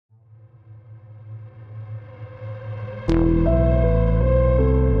Hello,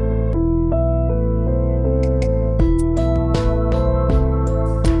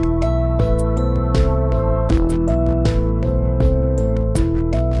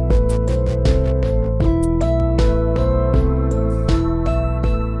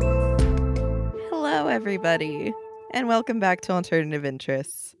 everybody, and welcome back to Alternative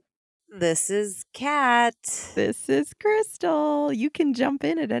Interests. This is Kat. This is Crystal. You can jump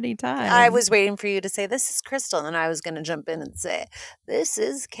in at any time. I was waiting for you to say, this is Crystal, and I was going to jump in and say, this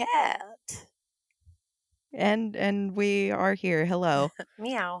is Kat. And we are here. Hello.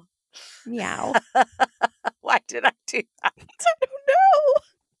 Meow. Meow. Why did I do that? I don't know.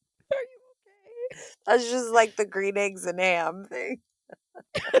 Are you okay? That's just like the green eggs and ham thing.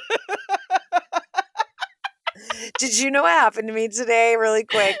 Did you know what happened to me today? Really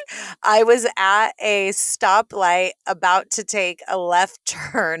quick. I was at a stoplight about to take a left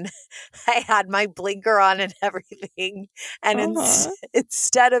turn. I had my blinker on and everything. And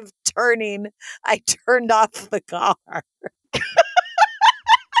instead of turning, I turned off the car.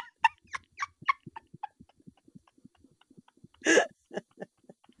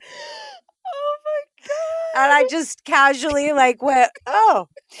 Oh my god. And I just casually went, oh.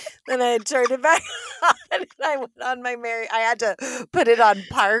 Then I turned it back on and I went on my merry. I had to put it on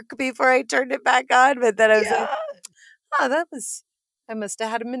park before I turned it back on. But then I was like, oh, I must have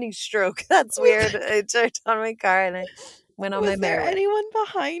had a mini stroke. That's weird. I turned on my car and I went on my merry way. Was there anyone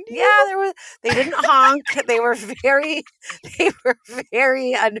behind you? Yeah, they didn't honk. They were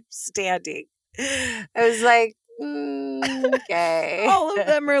very understanding. I was like, okay. All of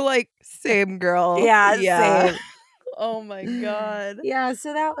them are like, same girl. Yeah, same. Oh my god. Yeah,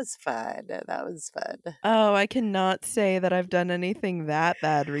 so that was fun. Oh, I cannot say that I've done anything that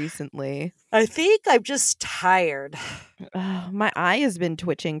bad recently. I think I'm just tired. My eye has been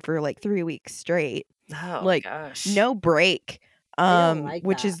twitching for like 3 weeks straight. Oh, gosh. No break. I don't like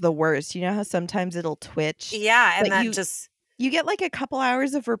which that. is the worst. You know how sometimes it'll twitch? Yeah, and but that you get like a couple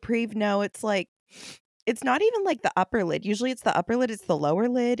hours of reprieve. No, it's like it's not even like the upper lid. Usually it's the upper lid, it's the lower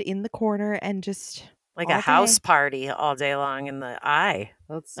lid in the corner and just like all a house day. party all day long in the eye.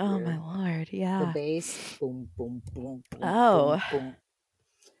 That's Oh weird. my lord, yeah. The bass. Boom, boom, boom, boom. Oh. Boom, boom.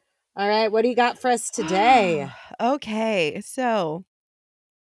 All right, what do you got for us today? Okay, so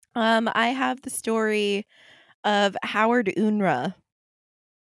I have the story of Howard Unruh.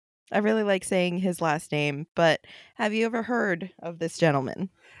 I really like saying his last name, but have you ever heard of this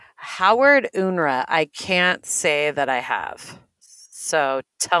gentleman? Howard Unruh. I can't say that I have. So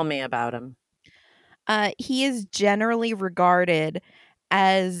tell me about him. He is generally regarded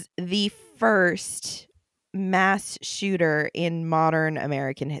as the first mass shooter in modern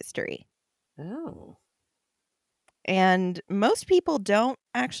American history. Oh. And most people don't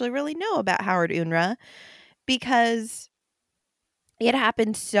actually really know about Howard Unruh because it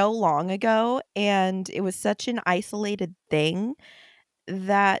happened so long ago and it was such an isolated thing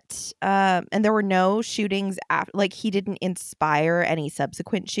that and there were no shootings after, like he didn't inspire any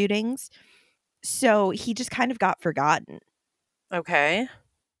subsequent shootings. So he just kind of got forgotten. Okay.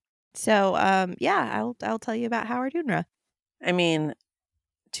 So yeah, I'll tell you about Howard Unruh. I mean,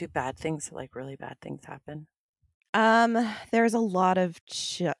 do bad things, like really bad things happen? There's a lot of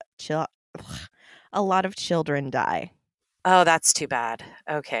a lot of children die. Oh, that's too bad.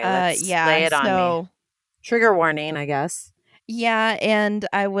 Okay, let's lay it on me. Trigger warning, I guess. Yeah, and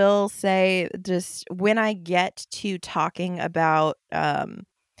I will say, just when I get to talking about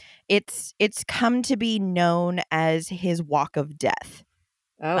it's come to be known as his walk of death.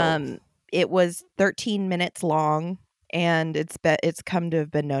 Oh. It was 13 minutes long and it's come to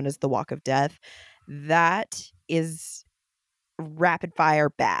have been known as the walk of death. That is rapid fire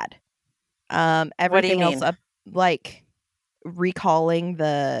bad. Everything what do you else up, like recalling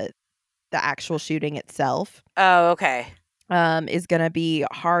the actual shooting itself. Oh, okay. Is gonna be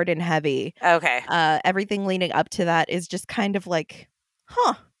hard and heavy. Okay. Everything leading up to that is just kind of like,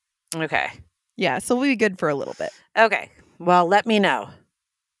 huh. Okay. Yeah, so we'll be good for a little bit. Okay. Well, let me know.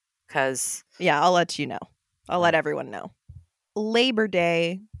 Yeah, I'll let you know. I'll let everyone know. Labor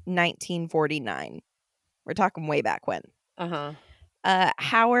Day, 1949. We're talking way back when. Uh-huh.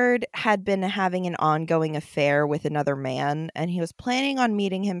 Howard had been having an ongoing affair with another man, and he was planning on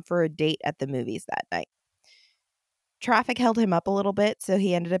meeting him for a date at the movies that night. Traffic held him up a little bit, so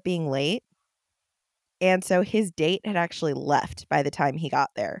he ended up being late. And so his date had actually left by the time he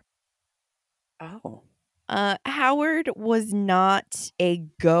got there. Oh. Howard was not a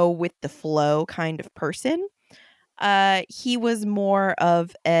go with the flow kind of person. He was more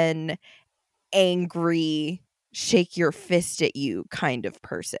of an angry, shake your fist at you kind of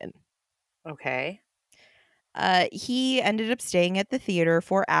person. Okay. He ended up staying at the theater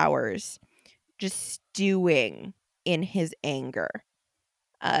for hours, just stewing in his anger.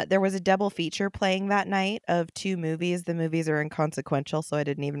 There was a double feature playing that night of 2 movies. The movies are inconsequential, so I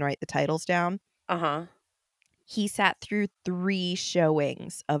didn't even write the titles down. Uh-huh. He sat through 3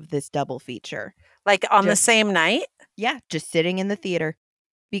 showings of this double feature. Like on the Just same night? Yeah, just sitting in the theater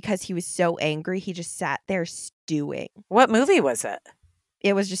because he was so angry, he just sat there stewing. What movie was it?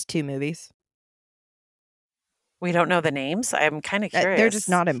 It was just 2 movies. We don't know the names? I'm kinda curious. They're just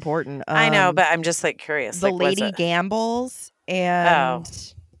not important. I know, but I'm just, like, curious. The Like, was Lady it Gambles Oh.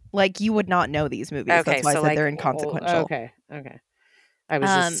 and, like, you would not know these movies. That's Okay, why I so, said like they're oh, inconsequential. okay. I was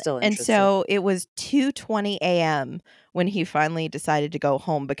just still And interested. so it was 2:20 AM when he finally decided to go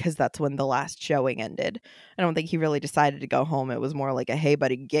home because that's when the last showing ended. I don't think he really decided to go home. It was more like a, "Hey,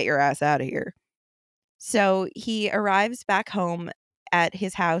 buddy, get your ass out of here." So he arrives back home at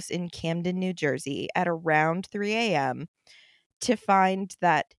his house in Camden, New Jersey at around 3 AM to find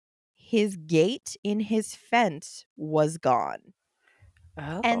that his gate in his fence was gone.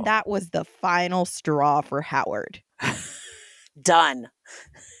 And Oh. that was the final straw for Howard. Done.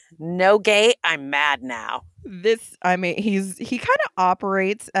 No gate, I'm mad now. I mean, he kinda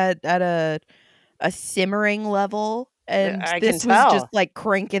operates at a simmering level, and I can this was just, tell. like,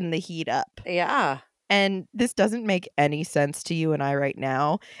 cranking the heat up. Yeah. And this doesn't make any sense to you and I right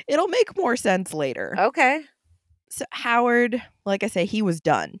now. It'll make more sense later. Okay. So Howard, like I say, he was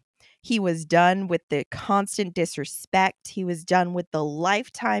done. He was done with the constant disrespect. He was done with the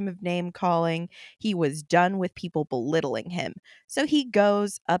lifetime of name calling. He was done with people belittling him. So he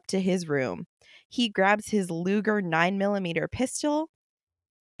goes up to his room. He grabs his Luger 9mm pistol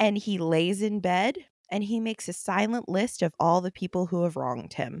and he lays in bed and he makes a silent list of all the people who have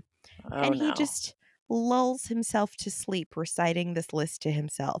wronged him. Oh, And he no. just lulls himself to sleep reciting this list to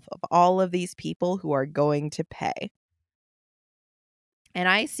himself of all of these people who are going to pay. And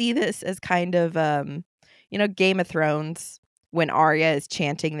I see this as kind of, Game of Thrones when Arya is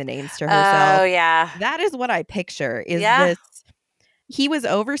chanting the names to Oh, herself. yeah. That is what I picture is Yeah. this. He was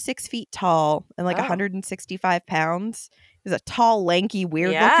over 6 feet tall and like Oh. 165 pounds. He's a tall, lanky,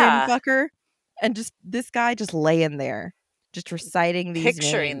 weird looking Yeah. fucker. And just this guy just laying there, just reciting these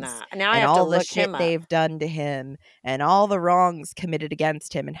Picturing names that. Now I and have to all the look shit him up. they've done to him and all the wrongs committed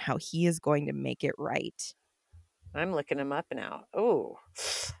against him and how he is going to make it right. I'm looking him up now. Ooh.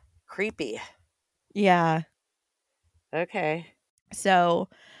 Creepy. Yeah. Okay. So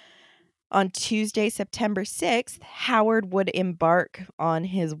on Tuesday, September 6th, Howard would embark on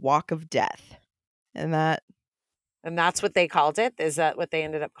his walk of death. And And that's what they called it? Is that what they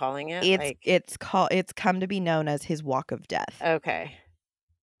ended up calling it? it's come to be known as his walk of death. Okay.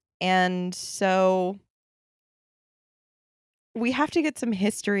 And so we have to get some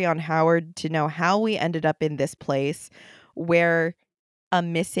history on Howard to know how we ended up in this place where a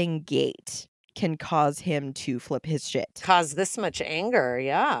missing gate can cause him to flip his shit. Cause this much anger,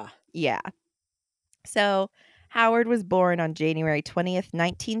 yeah. Yeah. So Howard was born on January 20th,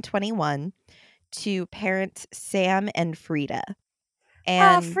 1921 to parents Sam and Frida.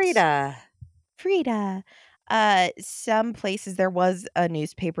 And Frida. Frida. Some places there was a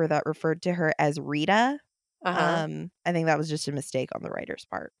newspaper that referred to her as Rita. Uh-huh. I think that was just a mistake on the writer's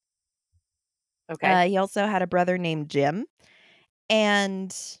part. Okay. He also had a brother named Jim.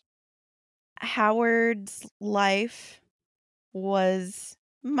 And Howard's life was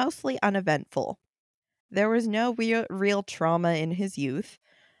mostly uneventful. There was no real trauma in his youth,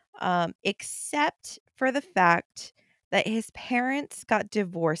 except for the fact that his parents got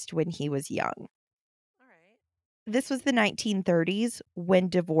divorced when he was young. All right. This was the 1930s when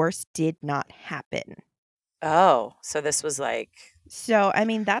divorce did not happen. Oh, so this was like So, I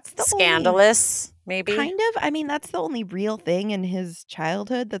mean, that's the only scandalous, maybe? kind of. I mean, that's the only real thing in his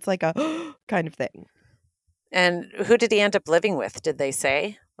childhood that's like a kind of thing. And who did he end up living with? Did they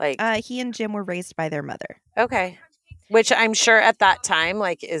say? Like, He and Jim were raised by their mother. okay. Which I'm sure at that time,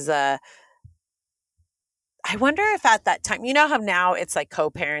 like, I wonder if at that time, you know how now it's like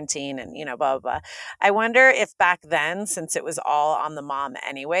co-parenting and, blah, blah, blah. I wonder if back then, since it was all on the mom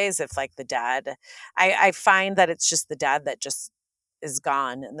anyways, if like the dad, I find that it's just the dad that just is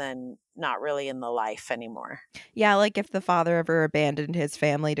gone and then not really in the life anymore. Yeah, like if the father ever abandoned his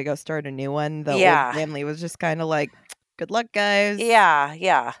family to go start a new one, the old Yeah. family was just kind of like, good luck, guys. Yeah.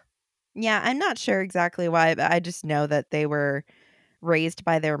 Yeah. Yeah, I'm not sure exactly why, but I just know that they were raised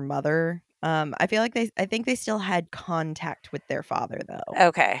by their mother. I feel like I think they still had contact with their father though,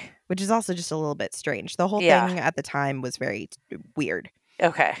 Okay. which is also just a little bit strange. The whole Yeah. thing at the time was very weird.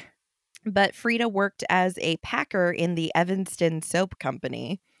 Okay. But Frida worked as a packer in the Evanston Soap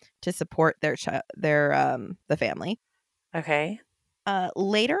Company. to support the family. Okay.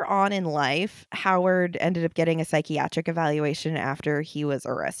 Later on in life, Howard ended up getting a psychiatric evaluation after he was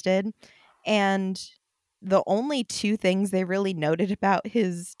arrested. And the only two things they really noted about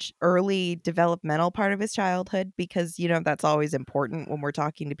his early developmental part of his childhood, because, that's always important when we're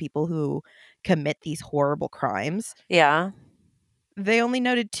talking to people who commit these horrible crimes. Yeah. They only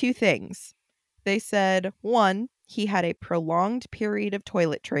noted two things. They said, one, he had a prolonged period of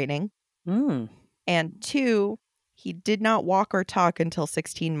toilet training. Mm. And two, he did not walk or talk until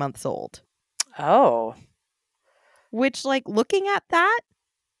 16 months old. Oh. Which, looking at that,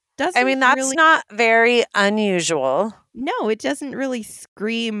 I mean, doesn't that's really... not very unusual. No, it doesn't really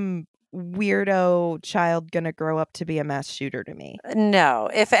scream weirdo child gonna grow up to be a mass shooter to me. No.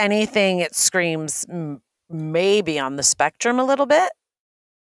 If anything, it screams maybe on the spectrum a little bit.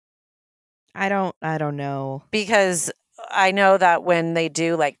 I don't know. Because I know that when they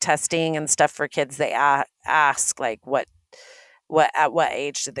do testing and stuff for kids, they ask what at what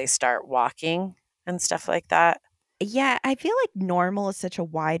age did they start walking and stuff like that. Yeah, I feel like normal is such a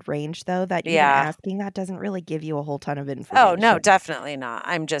wide range, though, that even Yeah. asking that doesn't really give you a whole ton of Oh, information. no, definitely not.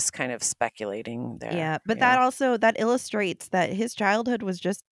 I'm just kind of speculating there. Yeah, but that illustrates that his childhood was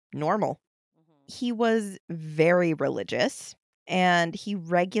just normal. He was very religious, and he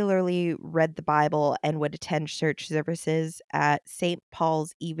regularly read the Bible and would attend church services at St.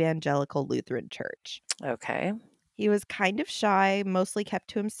 Paul's Evangelical Lutheran Church. Okay. He was kind of shy, mostly kept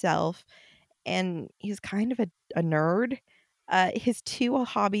to himself, and he's kind of a nerd. His two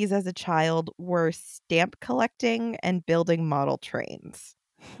hobbies as a child were stamp collecting and building model trains.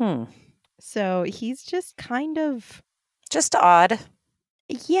 So he's just kind of... just odd.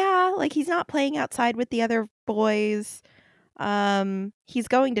 Yeah, he's not playing outside with the other boys. He's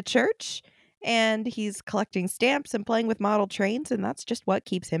going to church, and he's collecting stamps and playing with model trains, and that's just what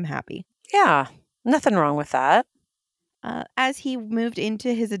keeps him happy. Yeah, nothing wrong with that. As he moved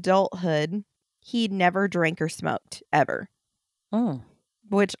into his adulthood, he never drank or smoked, ever.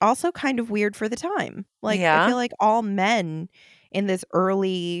 Which also kind of weird for the time. I feel like all men in the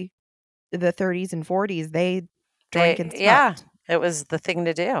 30s and 40s, they drank and smoked. Yeah, it was the thing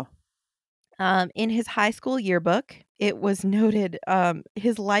to do. In his high school yearbook, it was noted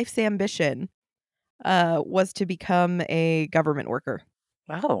his life's ambition was to become a government worker.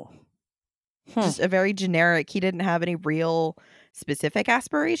 Oh. Just a very generic. He didn't have any real specific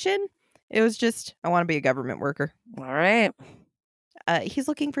aspiration. It was just, I want to be a government worker. All right. He's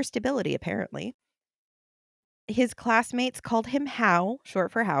looking for stability, apparently. His classmates called him How,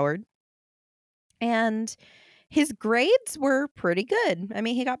 short for Howard. And his grades were pretty good. I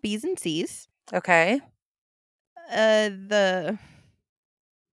mean, he got B's and C's. Okay. The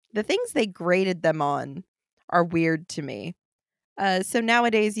things they graded them on are weird to me. So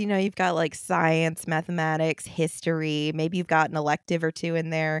nowadays, you've got science, mathematics, history. Maybe you've got an elective or two in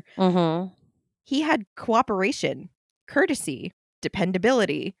there. He had cooperation, courtesy,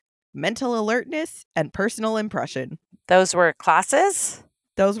 dependability, mental alertness, and personal impression. Those were classes?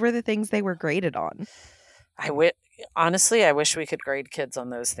 Those were the things they were graded on. Honestly, I wish we could grade kids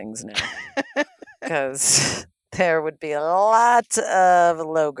on those things now. Because there would be a lot of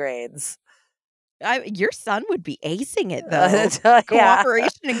low grades. Your son would be acing it, though.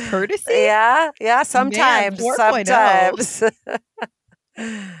 Cooperation and courtesy? Yeah, sometimes. Man, 4.0. Sometimes.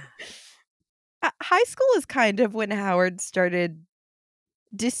 High school is kind of when Howard started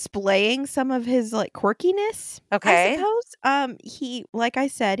displaying some of his quirkiness. Okay. I suppose. He, like I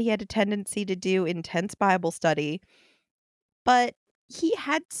said, he had a tendency to do intense Bible study, but he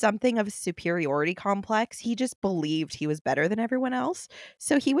had something of a superiority complex. He just believed he was better than everyone else.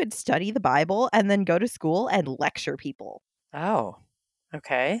 So he would study the Bible and then go to school and lecture people. Oh,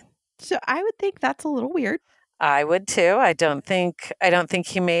 okay. So I would think that's a little weird. I would too. I don't think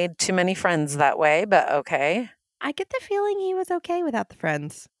he made too many friends that way, but okay. I get the feeling he was okay without the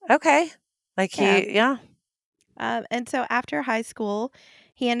friends. Okay. Yeah. And so after high school,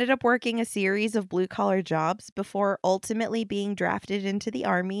 he ended up working a series of blue-collar jobs before ultimately being drafted into the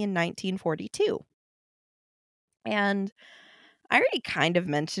Army in 1942. And I already kind of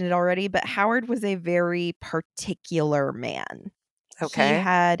mentioned it already, but Howard was a very particular man. Okay. He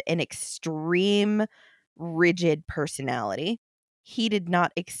had an extreme, rigid personality. He did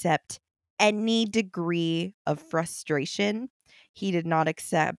not accept any degree of frustration. He did not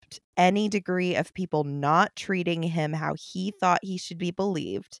accept any degree of people not treating him how he thought he should be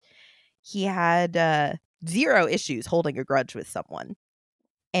believed. He had zero issues holding a grudge with someone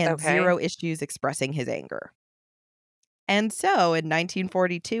and zero issues expressing his anger. And so in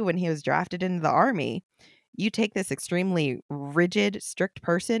 1942, when he was drafted into the Army, You take this extremely rigid, strict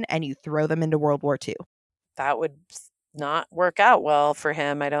person and you throw them into World War II. That would not work out well for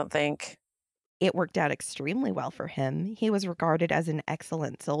him, I don't think. It worked out extremely well for him. He was regarded as an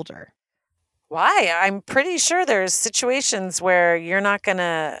excellent soldier. Why? I'm pretty sure there's situations where you're not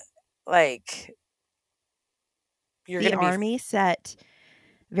gonna, like, you're The gonna be, Army set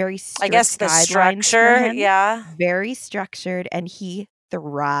very I guess, strict the guidelines for structure, him, yeah. very structured, and he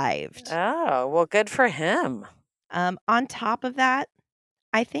thrived. Oh, well, good for him. On top of that,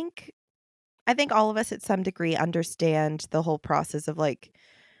 I think I think all of us at some degree understand the whole process of, like,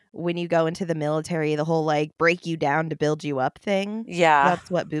 when you go into the military, the whole, like, break you down to build you up thing. Yeah. That's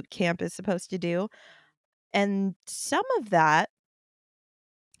what boot camp is supposed to do, and some of that,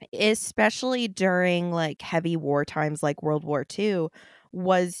 especially during, like, heavy war times like World War II,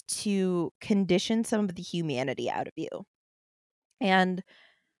 was to condition some of the humanity out of you, and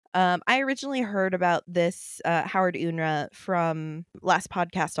I originally heard about this, Howard Unruh from last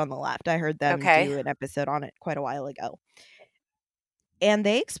podcast on the left. I heard them Okay. do an episode on it quite a while ago. And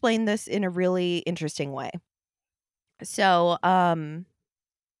they explained this in a really interesting way. So,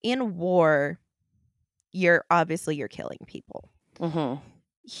 in war, you're killing people. Mhm.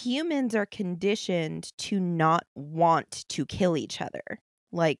 Humans are conditioned to not want to kill each other.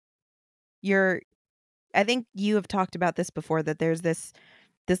 Like, you're I think you have talked about this before, that there's this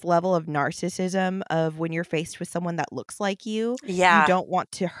level of narcissism of when you're faced with someone that looks like you Yeah. don't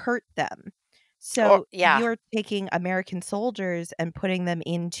want to hurt them. Or So yeah. you're taking American soldiers and putting them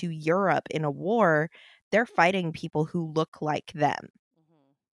into Europe in a war. They're fighting people who look like them.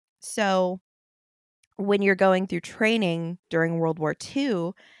 Mhm. So when you're going through training during World War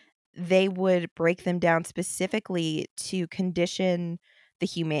II, they would break them down specifically to condition the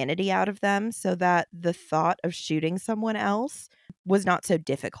humanity out of them so that the thought of shooting someone else was not so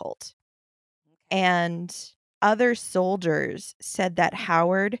difficult. Okay. And other soldiers said that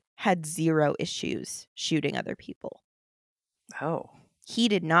Howard had zero issues shooting other people. Oh. He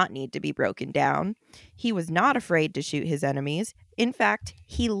did not need to be broken down. He was not afraid to shoot his enemies. In fact,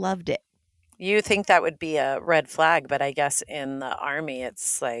 he loved it. You think that would be a red flag, but I guess in the Army,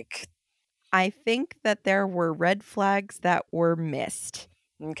 it's like, I think that there were red flags that were missed,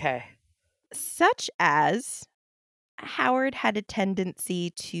 okay. such as Howard had a tendency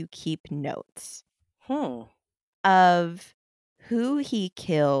to keep notes Hmm. of who he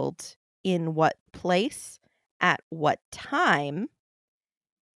killed in what place, at what time,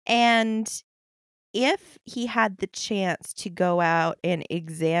 and if he had the chance to go out and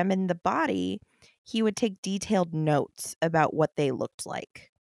examine the body, he would take detailed notes about what they looked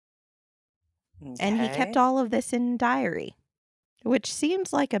like. And he kept Okay. all of this in diary, which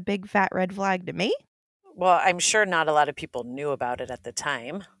seems like a big fat red flag to me. Well, I'm sure not a lot of people knew about it at the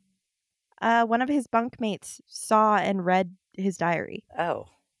time. One of his bunkmates saw and read his diary, Oh,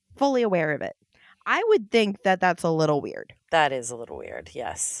 fully aware of it. I would think that that's a little weird. that is a little weird.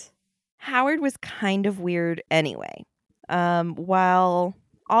 Yes. Howard was kind of weird anyway. While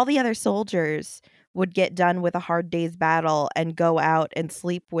all the other soldiers would get done with a hard day's battle and go out and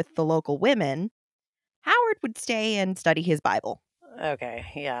sleep with the local women, Howard would stay and study his Bible. Okay.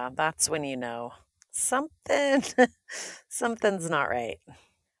 Yeah, that's when you know something something's not right.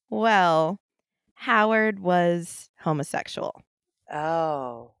 Well, Howard was homosexual.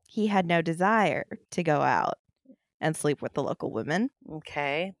 Oh, He had no desire to go out and sleep with the local women.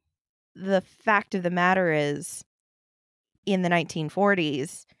 okay. The fact of the matter is, in the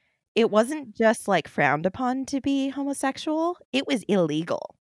 1940s, it wasn't just like frowned upon to be homosexual, it was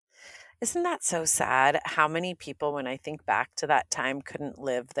illegal. Isn't that so sad? How many people, when I think back to that time, couldn't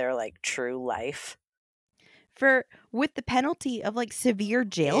live their like true life? For with the penalty of like severe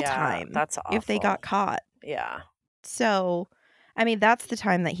jail Yeah, time that's if they awful. got caught. Yeah. So, I mean, that's the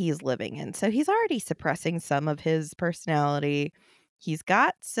time that he's living in. So he's already suppressing some of his personality. He's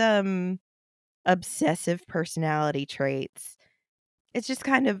got some obsessive personality traits. It's just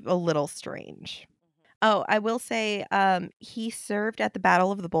kind of a little strange. Oh, I will say, he served at the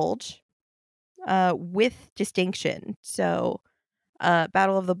Battle of the Bulge, with distinction. So,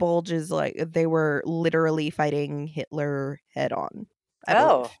 Battle of the Bulge is like they were literally fighting Hitler head on, I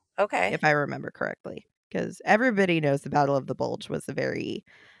Oh, believe, okay. if I remember correctly, because everybody knows the Battle of the Bulge was a very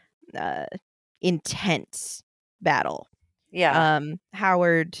uh, intense battle. Yeah.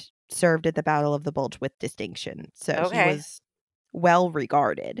 Howard served at the Battle of the Bulge with distinction, so he Okay. was well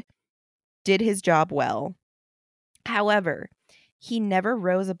regarded, did his job well. However, he never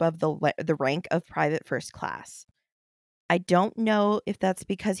rose above the rank of private first class. I don't know if that's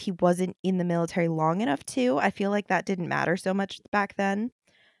because he wasn't in the military long enough to. I feel like that didn't matter so much back then.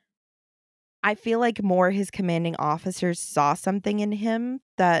 I feel like more his commanding officers saw something in him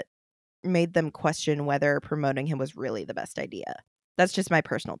that made them question whether promoting him was really the best idea. That's just my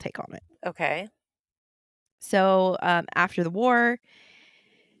personal take on it. Okay. So, after the war,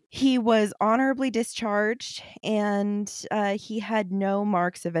 he was honorably discharged, and he had no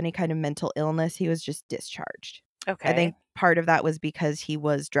marks of any kind of mental illness. He was just discharged. I Okay. think part of that was because he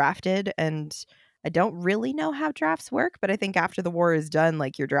was drafted, and I don't really know how drafts work, but I think after the war is done,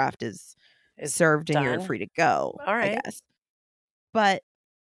 like, your draft is Is served and you're done. free to go, All I right. guess. But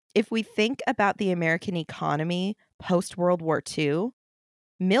if we think about the American economy post World War II,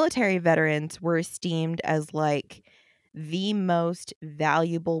 military veterans were esteemed as like the most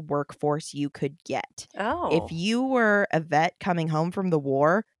valuable workforce you could get. If Oh. you were a vet coming home from the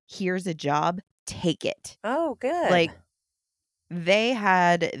war, here's a job, take it. Oh, good. Like, they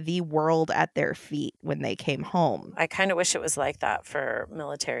had the world at their feet when they came home. I kind of wish it was like that for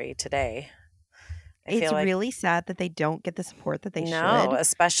military today. I It's feel like really sad that they don't get the support that they no, should.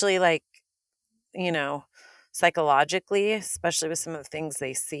 especially like, you know, psychologically, especially with some of the things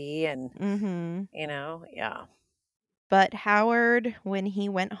they see and, Mhm. yeah. But Howard, when he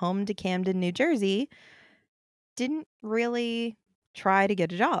went home to Camden, New Jersey, didn't really try to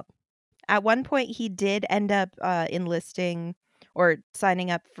get a job. At one point, he did end up enlisting or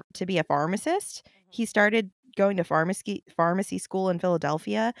signing up to be a pharmacist. He started going to pharmacy school in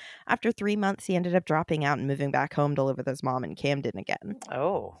Philadelphia. After 3 months, he ended up dropping out and moving back home to live with his mom in Camden again.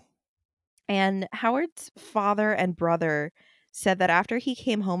 Oh. And Howard's father and brother said that after he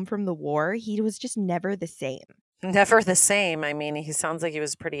came home from the war, he was just never the same. Never the same. I mean, he sounds like he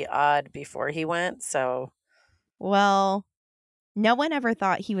was pretty odd before he went, so Well, no one ever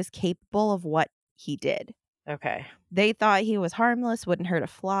thought he was capable of what he did. okay. They thought he was harmless, wouldn't hurt a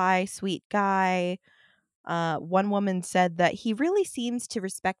fly, sweet guy. One woman said that he really seems to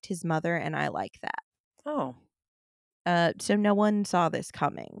respect his mother, and I like that. Oh. So no one saw this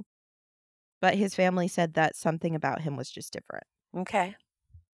coming. But his family said that something about him was just different. Okay.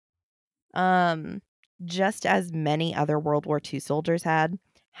 Um, just as many other World War II soldiers had,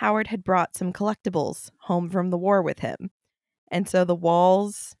 Howard had brought some collectibles home from the war with him. And so the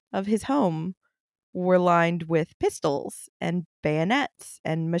walls of his home were lined with pistols and bayonets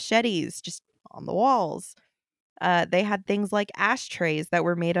and machetes just on the walls. They had things like ashtrays that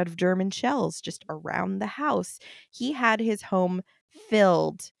were made out of German shells just around the house. He had his home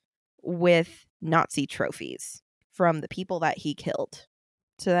filled with Nazi trophies from the people that he killed.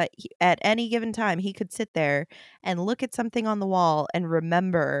 So that at any given time, he could sit there and look at something on the wall and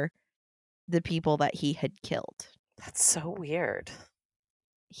remember the people that he had killed. That's so weird.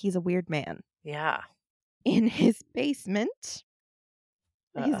 He's a weird man. Yeah. In his basement,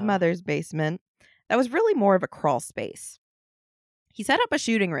 his Uh-oh. mother's basement, that was really more of a crawl space. He set up a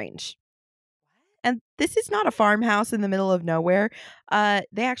shooting range. And this is not a farmhouse in the middle of nowhere.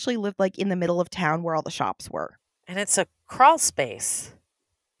 They actually lived like in the middle of town where all the shops were. And it's a crawl space.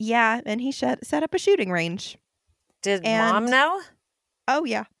 Yeah, and he set up a shooting range. Did mom And know? oh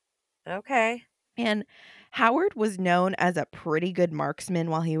yeah. Okay. And Howard was known as a pretty good marksman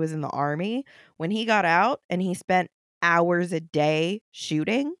while he was in the army. When he got out and he spent hours a day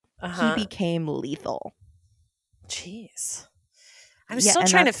shooting, he Uh-huh. became lethal. Jeez. I'm Yeah, still and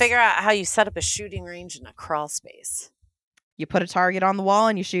trying to that's figure out how you set up a shooting range in a crawl space. you put a target on the wall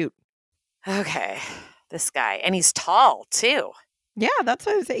and you shoot. Okay. This guy. And he's tall, too. Yeah, that's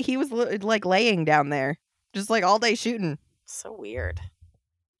what I was saying. He was like laying down there, just like all day shooting. So weird.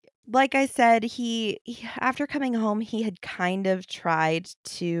 Like I said, he after coming home, he had kind of tried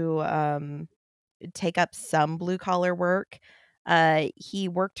to take up some blue collar work. He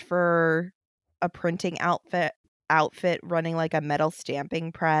worked for a printing outfit running like a metal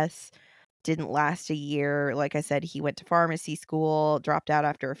stamping press. Didn't last a year. Like I said, he went to pharmacy school, dropped out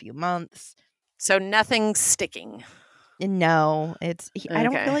after a few months. So nothing's sticking. And no, I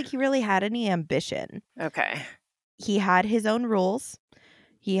don't feel Okay. like he really had any ambition. Okay. He had his own rules.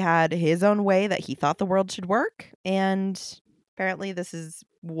 He had his own way that he thought the world should work, and apparently this is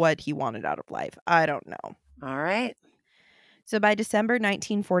what he wanted out of life. I don't know. All right. So by December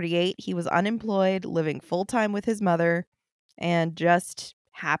 1948, he was unemployed, living full-time with his mother, and just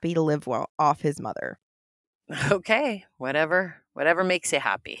happy to live off his mother. Okay. Whatever makes you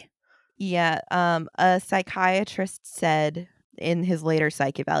happy. Yeah, a psychiatrist said in his later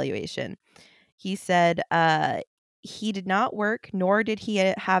psych evaluation, he said, he did not work, nor did he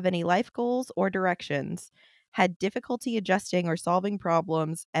have any life goals or directions, had difficulty adjusting or solving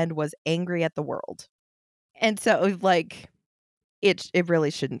problems, and was angry at the world. And so, like, it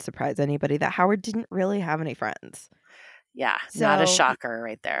really shouldn't surprise anybody that Howard didn't really have any friends. Yeah. Not a So, shocker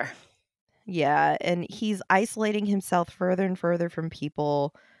right there. Yeah, and he's isolating himself further and further from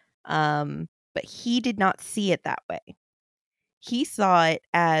people, but he did not see it that way. He saw it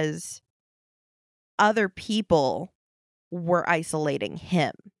as other people were isolating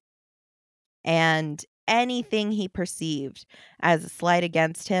him, and anything he perceived as a slight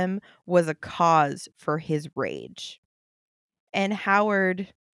against him was a cause for his rage. And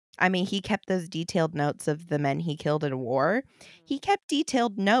Howard, I mean, he kept those detailed notes of the men he killed in war. He kept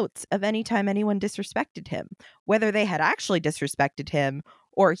detailed notes of any time anyone disrespected him, whether they had actually disrespected him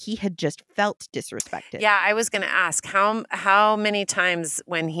or he had just felt disrespected. Yeah, I was going to ask how many times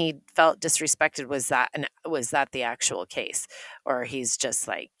when he felt disrespected was that the actual case, or he's just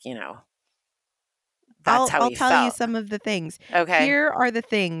like, that's how I'll he tell you felt. some of the things. Okay. Here are the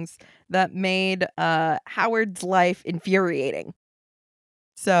things that made Howard's life infuriating.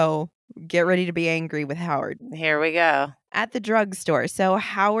 So get ready to be angry with Howard. Here we go. At the drugstore. So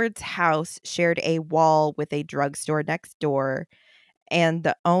Howard's house shared a wall with a drugstore next door, and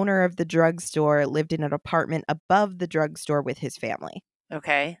the owner of the drugstore lived in an apartment above the drugstore with his family.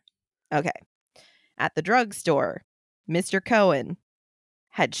 Okay. Okay. At the drugstore, Mr. Cohen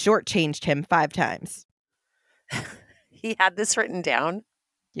had shortchanged him 5 times. He had this written down.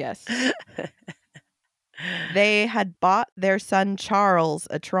 Yes. They had bought their son Charles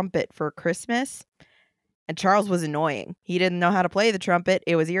a trumpet for Christmas, and Charles was annoying. He didn't know how to play the trumpet.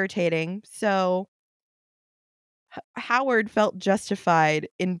 It was irritating. So Howard felt justified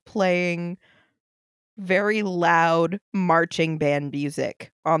in playing very loud marching band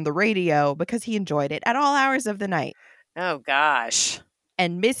music on the radio because he enjoyed it at all hours of the night. Oh, gosh.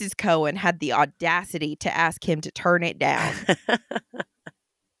 And Mrs. Cohen had the audacity to ask him to turn it down.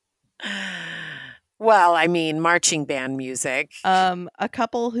 Well, I mean, marching band music. A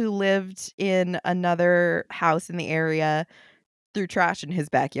couple who lived in another house in the area threw trash in his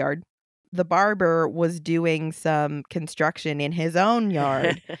backyard. The barber was doing some construction in his own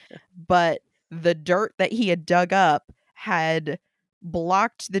yard, but the dirt that he had dug up had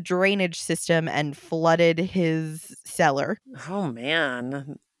blocked the drainage system and flooded his cellar. Oh,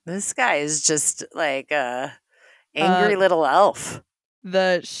 man. This guy is just like a angry little elf.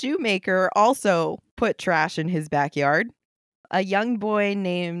 The shoemaker also put trash in his backyard. A young boy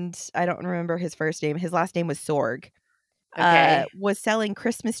named, I don't remember his first name, his last name was Sorg, Okay. was selling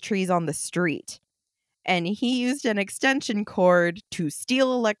Christmas trees on the street. And he used an extension cord to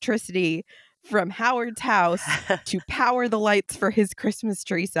steal electricity from Howard's house to power the lights for his Christmas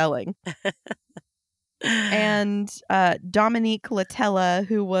tree selling. And Dominique Latella,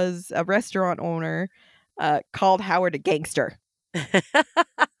 who was a restaurant owner, called Howard a gangster.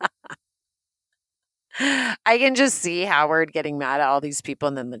 I can just see Howard getting mad at all these people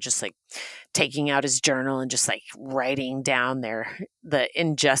and then just like taking out his journal and just like writing down the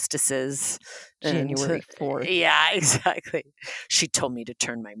injustices. January 4th. Yeah, exactly. She told me to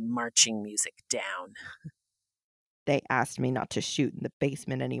turn my marching music down. They asked me not to shoot in the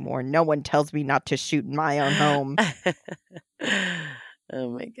basement anymore. No one tells me not to shoot in my own home. Oh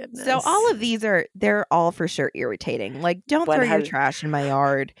my goodness. So all of these they're all for sure irritating. Like, don't throw your trash in my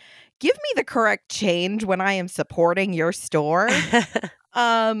yard. Give me the correct change when I am supporting your store.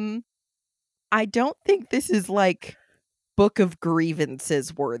 I don't think this is like Book of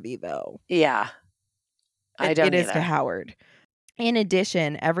Grievances worthy though. Yeah. It is to Howard. In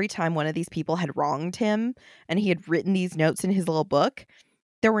addition, every time one of these people had wronged him and he had written these notes in his little book,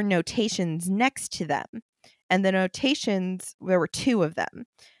 there were notations next to them. And the notations, there were 2 of them.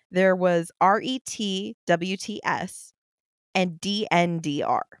 There was RETWTS and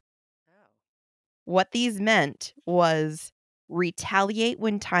DNDR. What these meant was retaliate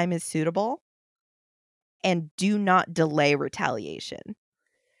when time is suitable and do not delay retaliation.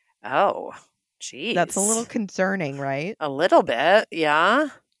 Oh, geez. That's a little concerning, right? A little bit, yeah.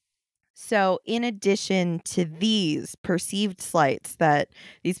 So, in addition to these perceived slights that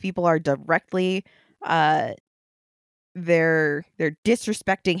these people are directly, they're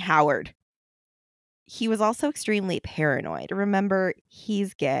disrespecting Howard. He was also extremely paranoid. Remember,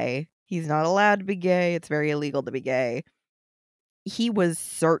 he's gay. He's not allowed to be gay. It's very illegal to be gay. He was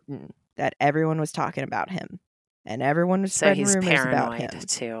certain that everyone was talking about him, and everyone was spreading rumors about him.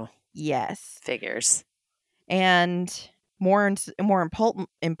 Too. Yes, figures. And more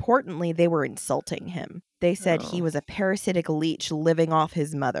importantly, they were insulting him. They said he was a parasitic leech living off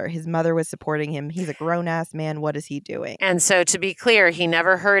his mother. His mother was supporting him. He's a grown-ass man. What is he doing? And so to be clear, he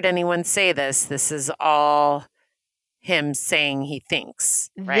never heard anyone say this. This is all him saying he thinks,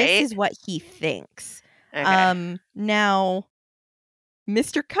 right? This is what he thinks. Okay. Now,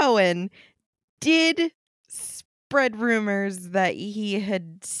 Mr. Cohen did spread rumors that he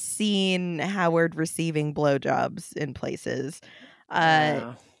had seen Howard receiving blowjobs in places.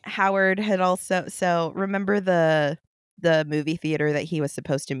 Oh. Howard had also, so remember the movie theater that he was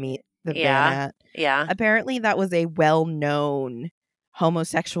supposed to meet the van Yeah. at? Yeah. Apparently that was a well-known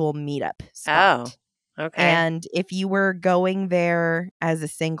homosexual meetup Oh. spot. Okay. And if you were going there as a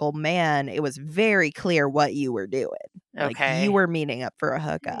single man, it was very clear what you were doing. Like you Okay. were meeting up for a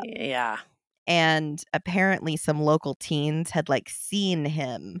hookup. Yeah. And apparently some local teens had like seen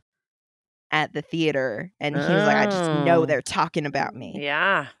him at the theater and he was like, I just know Oh. they're talking about me.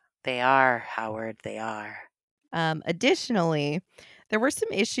 Yeah. They are, Howard. They are. Additionally, there were some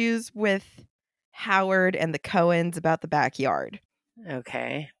issues with Howard and the Cohens about the backyard.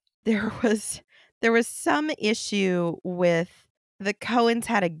 Okay. There was some issue with the Cohens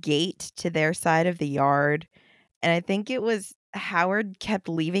had a gate to their side of the yard, and I think it was Howard kept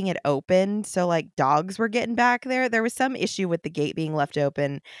leaving it open, so like dogs were getting back there. There was some issue with the gate being left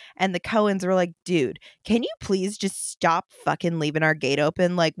open, and the Cohens were like, "Dude, can you please just stop fucking leaving our gate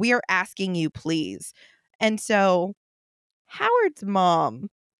open? Like we are asking you, please." And so Howard's mom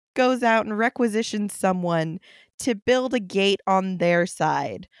goes out and requisitions someone to build a gate on their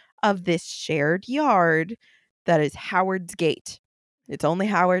side of this shared yard that is Howard's gate. It's only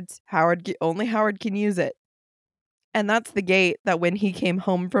Howard's. Only Howard can use it. And that's the gate that when he came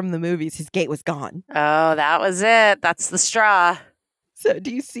home from the movies, his gate was gone. Oh, that was it. That's the straw. So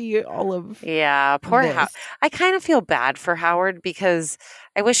do you see all of Yeah, poor Howard. this? I kind of feel bad for Howard because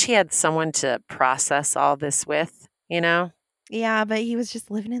I wish he had someone to process all this with, you know? Yeah, but he was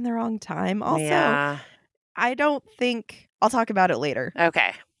just living in the wrong time. Also, Yeah. I don't think I'll talk about it later.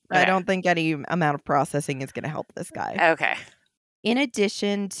 Okay. I Okay. don't think any amount of processing is going to help this guy. Okay. In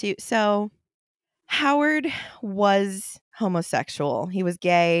addition to, so Howard was homosexual. He was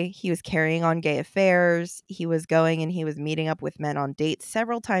gay. He was carrying on gay affairs. He was going and he was meeting up with men on dates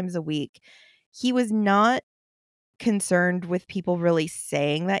several times a week. He was not concerned with people really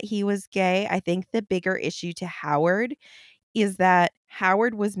saying that he was gay. I think the bigger issue to Howard is that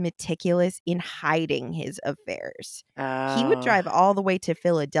Howard was meticulous in hiding his affairs. He would Oh. drive all the way to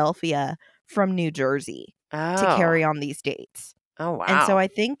Philadelphia from New Jersey to Oh. carry on these dates. Oh, And so wow. I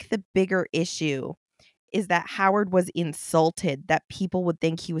think the bigger issue is that Howard was insulted that people would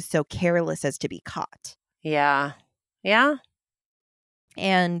think he was so careless as to be caught. Yeah. Yeah.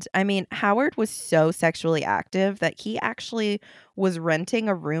 And I mean, Howard was so sexually active that he actually was renting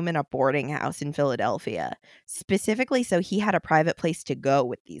a room in a boarding house in Philadelphia, specifically so he had a private place to go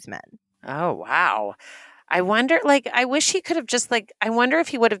with these men. Oh, wow. I wonder, like, I wish he could have just, like, I wonder if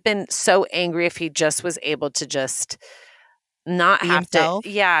he would have been so angry if he just was able to just not Be have himself? to,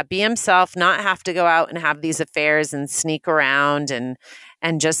 yeah, be himself, not have to go out and have these affairs and sneak around and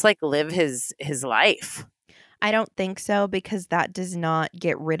just like live his life. I don't think so because that does not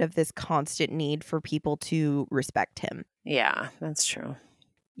get rid of this constant need for people to respect him. Yeah, that's true.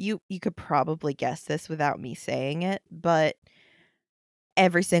 You could probably guess this without me saying it, but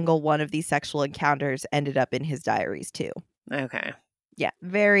every single one of these sexual encounters ended up in his diaries too. Okay. Yeah,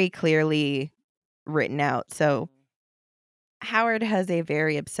 very clearly written out. So Howard has a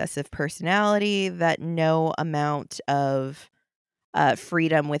very obsessive personality that no amount of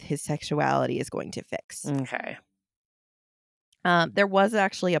freedom with his sexuality is going to fix. Okay. There was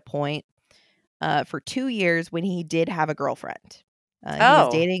actually a point for 2 years when he did have a girlfriend. Oh.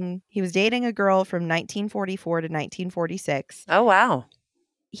 He was dating a girl from 1944 to 1946. Oh, wow.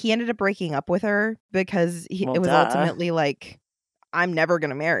 He ended up breaking up with her because Well, it was duh. ultimately like, I'm never going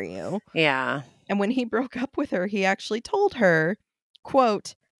to marry you. Yeah. And when he broke up with her, he actually told her,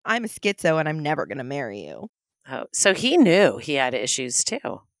 quote, I'm a schizo and I'm never going to marry you. Oh, so he knew he had issues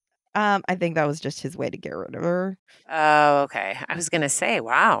too. I think that was just his way to get rid of her. Oh, okay. I was going to say,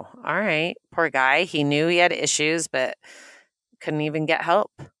 wow. All right. Poor guy. He knew he had issues, but couldn't even get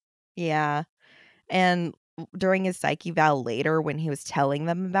help. Yeah. And during his psych eval later, when he was telling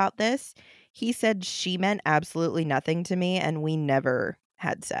them about this, he said she meant absolutely nothing to me and we never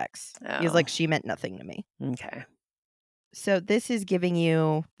had sex. He was Oh. like, she meant nothing to me. Okay. So this is giving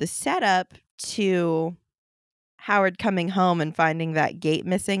you the setup to Howard coming home and finding that gate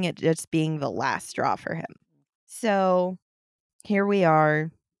missing, it just being the last straw for him. So here we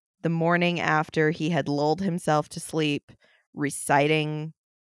are, the morning after he had lulled himself to sleep, reciting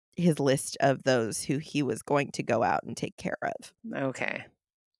his list of those who he was going to go out and take care of. Okay.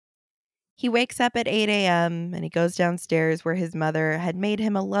 He wakes up at 8 a.m. and he goes downstairs where his mother had made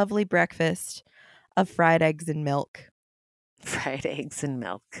him a lovely breakfast of fried eggs and milk. Fried eggs and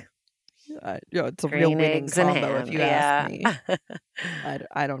milk. It's a real Green winning eggs and combo if ham. you ask Yeah. me.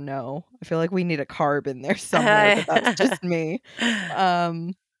 I don't know. I feel like we need a carb in there somewhere, but that's just me.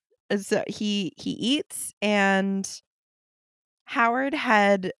 Um, so he eats, and Howard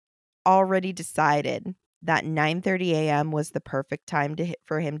had already decided that 9:30 a.m. was the perfect time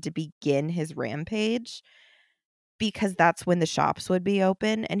for him to begin his rampage because that's when the shops would be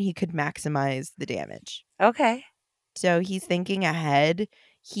open and he could maximize the damage. Okay. So he's thinking ahead.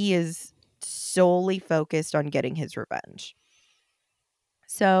 He is solely focused on getting his revenge.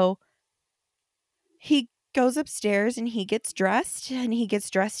 So he goes upstairs and he gets dressed, and he gets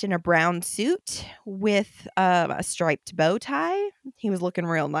dressed in a brown suit with a striped bow tie. He was looking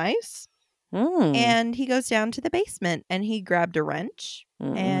real nice. Mm. And he goes down to the basement and he grabbed a wrench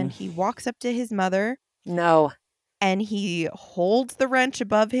and Mm-mm. he walks up to his mother No. and he holds the wrench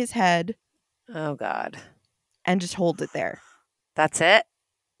above his head Oh, God. and just holds it there. That's it?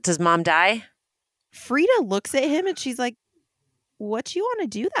 Does mom die? Frida looks at him and she's like, "What you want to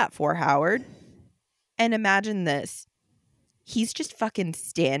do that for, Howard?" And imagine this. He's just fucking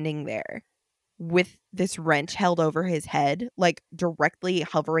standing there with this wrench held over his head, like directly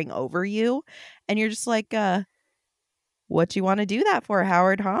hovering over you. And you're just like, what you want to do that for,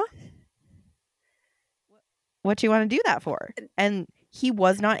 Howard, huh? What you want to do that for? And he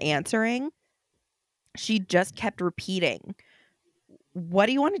was not answering. She just kept repeating, "What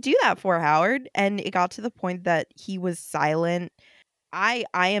do you want to do that for, Howard?" And it got to the point that he was silent. I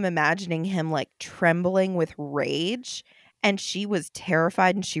am imagining him like trembling with rage, and she was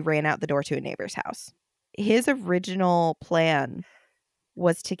terrified and she ran out the door to a neighbor's house. His original plan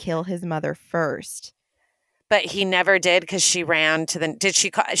was to kill his mother first. But he never did because she ran to the. Did she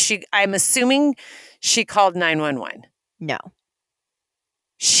call? I'm assuming she called 911. No.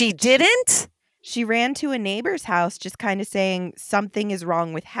 She didn't? She ran to a neighbor's house just kind of saying something is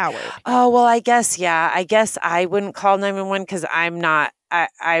wrong with Howard. Oh, well, I guess, yeah. I guess I wouldn't call 911 because I'm not,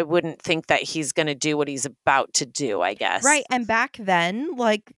 I wouldn't think that he's going to do what he's about to do, I guess. Right. And back then,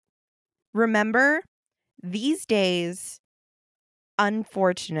 like, remember, these days,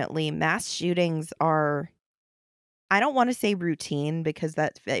 unfortunately, mass shootings are, I don't want to say routine because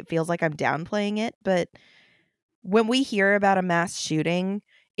it feels like I'm downplaying it, but when we hear about a mass shooting,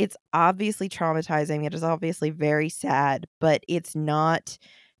 it's obviously traumatizing. It is obviously very sad, but it's not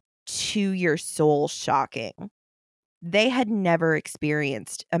to your soul shocking. They had never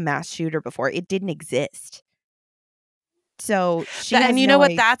experienced a mass shooter before. It didn't exist. So she has And you no know what?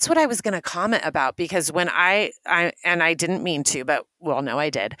 idea. That's what I was going to comment about because when and I didn't mean to, but well, no, I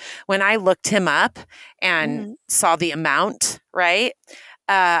did. When I looked him up and Mhm. saw the amount, right?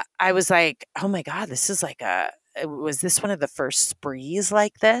 I was like, oh my God, this is like was this one of the first sprees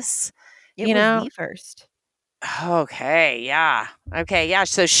like this? It You was know? the first. Okay, yeah. Okay, yeah.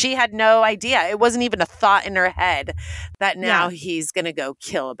 So she had no idea. It wasn't even a thought in her head that now Yeah. he's going to go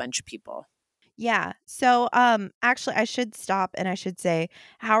kill a bunch of people. Yeah. So, actually, I should stop and I should say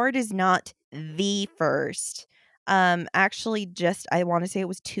Howard is not the first. Actually, just I want to say it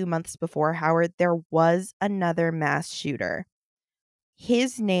was 2 months before Howard, there was another mass shooter.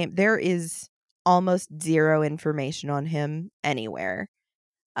 His name, there is almost zero information on him anywhere.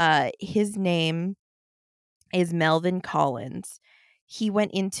 His name is Melvin Collins. He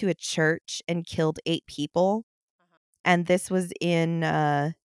went into a church and killed 8 people, and this was in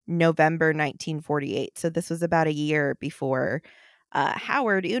November 1948. So this was about a year before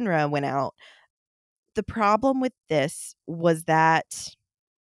Howard Unruh went out. The problem with this was that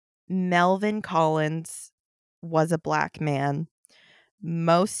Melvin Collins was a black man.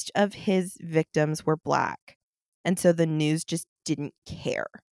 Most of his victims were black, and so the news just didn't care.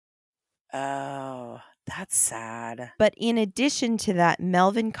 Oh, that's sad. But in addition to that,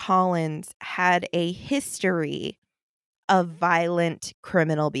 Melvin Collins had a history of violent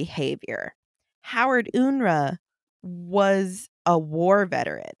criminal behavior. Howard Unruh was a war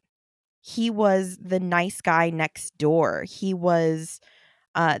veteran. He was the nice guy next door. He was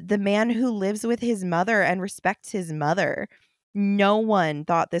the man who lives with his mother and respects his mother. No one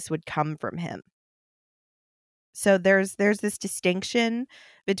thought this would come from him. So there's this distinction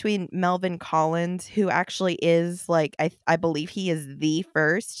between Melvin Collins, who actually is like I believe he is the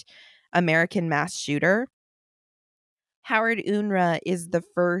first American mass shooter. Howard Unruh is the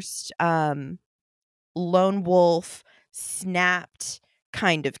first lone wolf snapped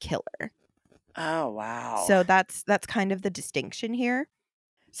kind of killer. Oh, wow. So that's kind of the distinction here.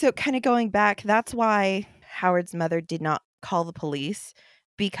 So kind of going back, that's why Howard's mother did not call the police,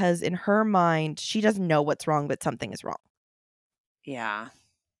 because in her mind, she doesn't know what's wrong, but something is wrong. Yeah.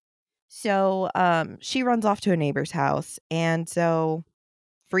 So she runs off to a neighbor's house. And so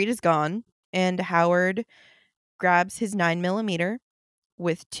Frida's gone, and Howard grabs his 9mm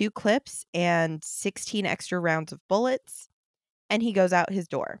with 2 clips and 16 extra rounds of bullets, and he goes out his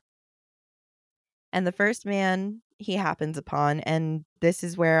door. And the first man he happens upon, and this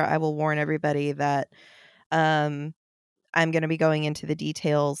is where I will warn everybody that um, I'm going to be going into the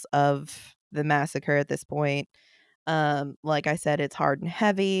details of the massacre at this point. Like I said, it's hard and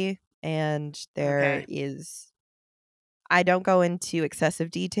heavy, and there Okay. is I don't go into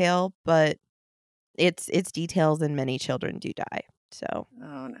excessive detail, but it's details and many children do die. So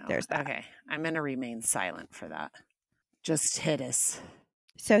Oh, no. there's that. Okay. I'm going to remain silent for that. Just hit us.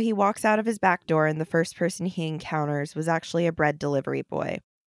 So he walks out of his back door, and the first person he encounters was actually a bread delivery boy.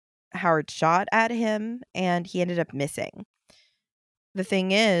 Howard shot at him, and he ended up missing. The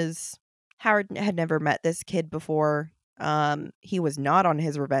thing is, Howard had never met this kid before. He was not on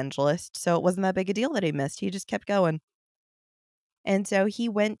his revenge list, so it wasn't that big a deal that he missed. He just kept going. And so he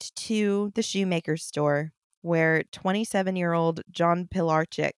went to the shoemaker's store where 27-year-old John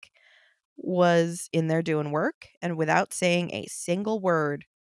Pilarchik was in there doing work, and without saying a single word,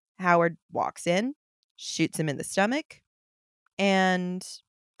 Howard walks in, shoots him in the stomach, and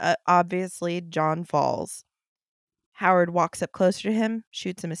obviously John falls. Howard walks up closer to him,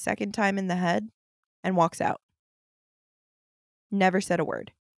 shoots him a second time in the head, and walks out. Never said a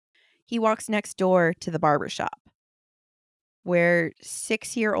word. He walks next door to the barber shop, where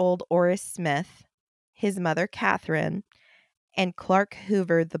 6-year-old Oris Smith, his mother Catherine, and Clark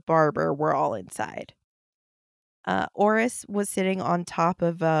Hoover, the barber, were all inside. Oris was sitting on top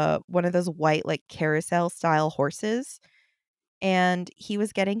of one of those white, like, carousel-style horses, and he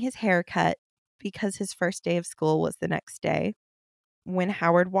was getting his hair cut because his first day of school was the next day. When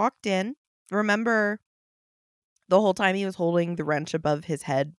Howard walked in, remember the whole time he was holding the wrench above his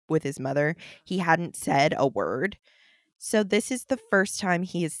head with his mother, he hadn't said a word. So this is the first time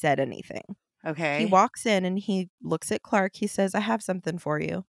he has said anything. He Okay. walks in and he looks at Clark. He says, "I have something for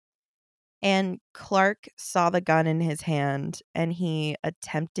you." And Clark saw the gun in his hand and he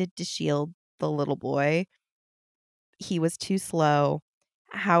attempted to shield the little boy. He was too slow.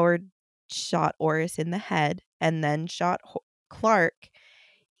 Howard shot Oris in the head and then shot Clark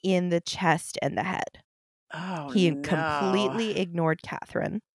in the chest and the head. Oh, He no. completely ignored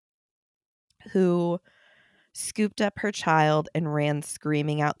Catherine, who scooped up her child and ran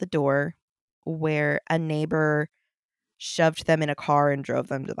screaming out the door, where a neighbor shoved them in a car and drove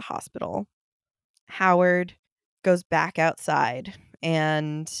them to the hospital. Howard goes back outside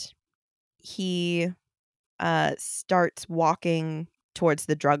and he starts walking towards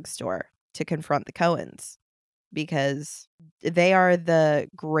the drugstore to confront the Cohens because they are the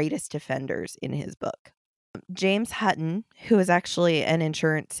greatest offenders in his book. James Hutton, who is actually an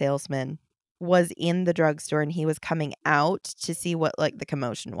insurance salesman, was in the drugstore and he was coming out to see what like the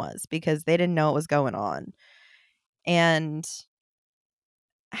commotion was because they didn't know what was going on. And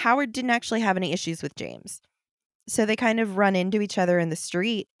Howard didn't actually have any issues with James. So they kind of run into each other in the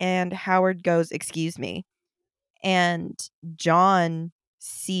street and Howard goes, "Excuse me." And John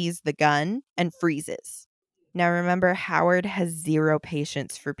sees the gun and freezes. Now remember, Howard has zero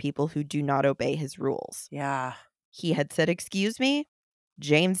patience for people who do not obey his rules. Yeah. He had said, "Excuse me."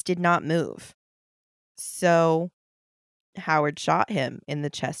 James did not move. So Howard shot him in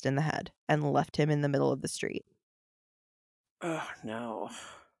the chest and the head and left him in the middle of the street. Oh, no.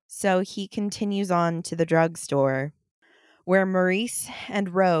 So he continues on to the drugstore where Maurice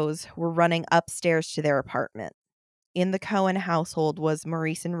and Rose were running upstairs to their apartment. In the Cohen household was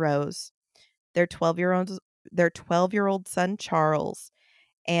Maurice and Rose, their 12-year-old son Charles,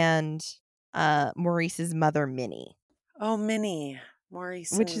 and Maurice's mother Minnie. Oh, Minnie.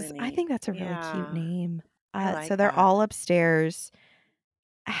 Maurice Which and is, I Minnie. think that's a really cute Yeah. name. I So like they're that. all upstairs.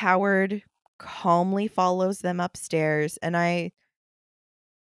 Howard calmly follows them upstairs, and I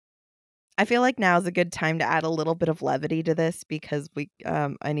feel like now is a good time to add a little bit of levity to this because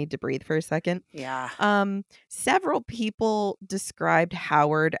I need to breathe for a second. Yeah. Several people described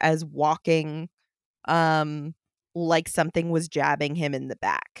Howard as walking like something was jabbing him in the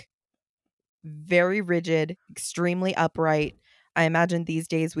back. Very rigid, extremely upright. I imagine these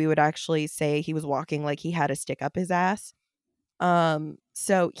days we would actually say he was walking like he had a stick up his ass.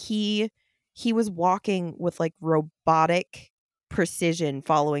 So he was walking with like robotic precision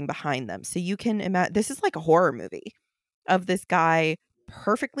following behind them. So you can imagine this is like a horror movie of this guy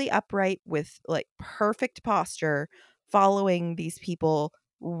perfectly upright with like perfect posture following these people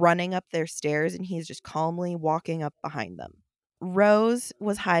running up their stairs and he's just calmly walking up behind them. Rose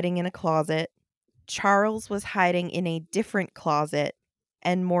was hiding in a closet. Charles was hiding in a different closet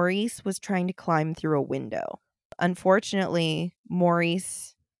and Maurice was trying to climb through a window. Unfortunately,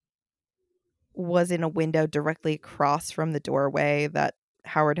 Maurice was in a window directly across from the doorway that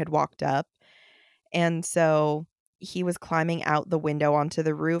Howard had walked up. And so he was climbing out the window onto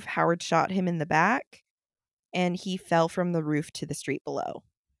the roof. Howard shot him in the back, and he fell from the roof to the street below.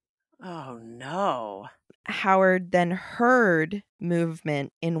 Oh, no. Howard then heard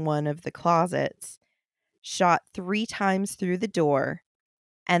movement in one of the closets, shot 3 times through the door,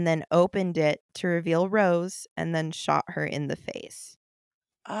 and then opened it to reveal Rose and then shot her in the face.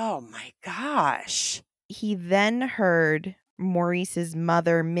 Oh, my gosh. He then heard Maurice's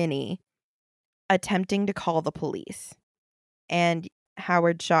mother, Minnie, attempting to call the police, and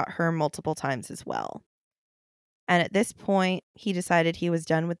Howard shot her multiple times as well. And at this point, he decided he was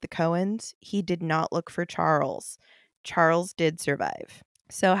done with the Cohens. He did not look for Charles. Charles did survive.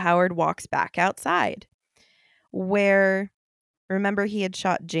 So Howard walks back outside, where, remember, he had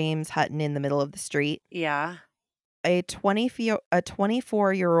shot James Hutton in the middle of the street? Yeah. A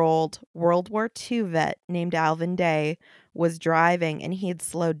 24-year-old World War II vet named Alvin Day was driving, and he had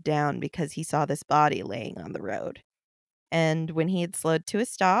slowed down because he saw this body laying on the road. And when he had slowed to a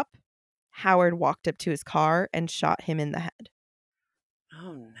stop, Howard walked up to his car and shot him in the head.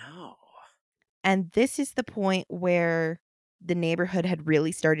 Oh, no. And this is the point where the neighborhood had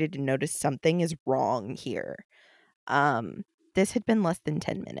really started to notice something is wrong here. This had been less than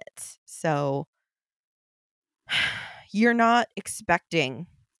 10 minutes. So you're not expecting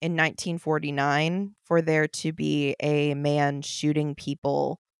in 1949 for there to be a man shooting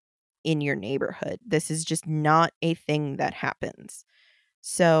people in your neighborhood. This is just not a thing that happens.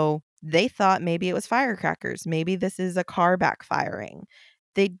 So they thought maybe it was firecrackers. Maybe this is a car backfiring.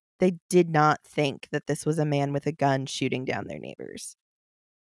 They did not think that this was a man with a gun shooting down their neighbors.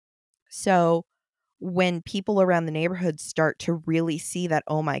 So when people around the neighborhood start to really see that,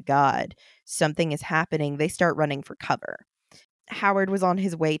 oh my God, something is happening, they start running for cover. Howard was on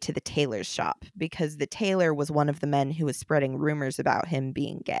his way to the tailor's shop because the tailor was one of the men who was spreading rumors about him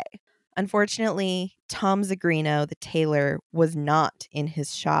being gay. Unfortunately, Tom Zagrino, the tailor, was not in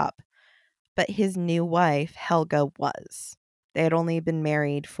his shop, but his new wife, Helga, was. They had only been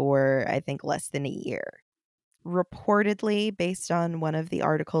married for, I think, less than a year. Reportedly, based on one of the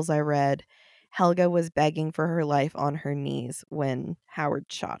articles I read, Helga was begging for her life on her knees when Howard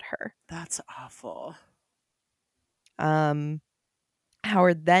shot her. That's awful.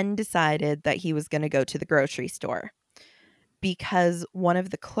 Howard then decided that he was going to go to the grocery store because one of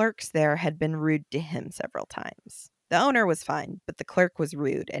the clerks there had been rude to him several times. The owner was fine, but the clerk was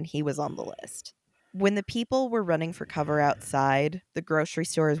rude, and he was on the list. When the people were running for cover outside, the grocery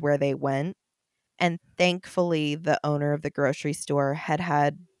store is where they went, and thankfully the owner of the grocery store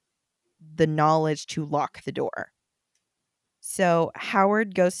had the knowledge to lock the door. So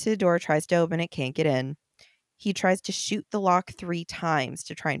Howard goes to the door, tries to open it, can't get in. He tries to shoot the lock 3 times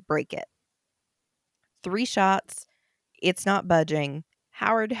to try and break it. 3 shots, it's not budging.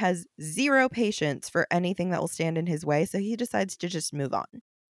 Howard has 0 patience for anything that will stand in his way, so he decides to just move on.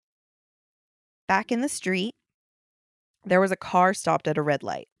 Back in the street, there was a car stopped at a red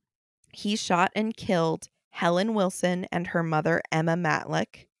light. He shot and killed Helen Wilson and her mother, Emma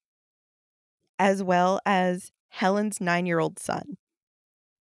Matlick, as well as Helen's 9-year-old son.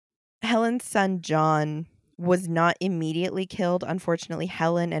 Helen's son, John, was not immediately killed. Unfortunately,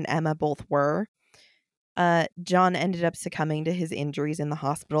 Helen and Emma both were. John ended up succumbing to his injuries in the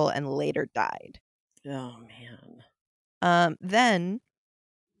hospital and later died. Oh, man. Then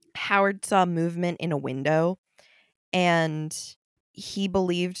Howard saw movement in a window, and he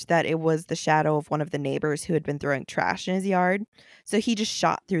believed that it was the shadow of one of the neighbors who had been throwing trash in his yard. So he just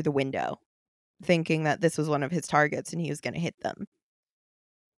shot through the window, thinking that this was one of his targets and he was going to hit them.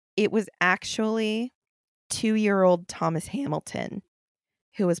 It was actually 2-year-old Thomas Hamilton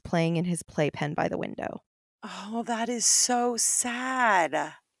who was playing in his playpen by the window. Oh, that is so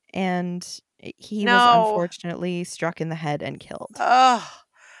sad. And he was No. unfortunately struck in the head and killed. Oh,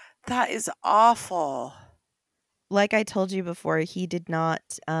 that is awful. Like I told you before, he did not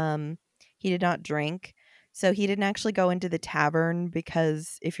drink. So he didn't actually go into the tavern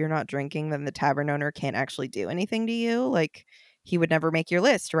because if you're not drinking, then the tavern owner can't actually do anything to you. Like, he would never make your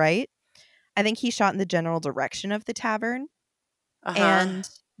list, right? I think he shot in the general direction of the tavern. Uh-huh. And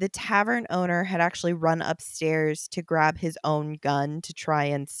the tavern owner had actually run upstairs to grab his own gun to try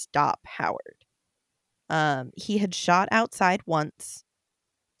and stop Howard. He had shot outside once,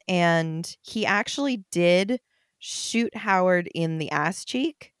 and he actually did shoot Howard in the ass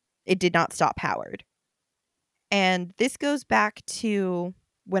cheek. It did not stop Howard. And this goes back to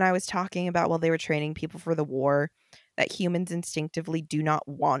when I was talking about while they were training people for the war, that humans instinctively do not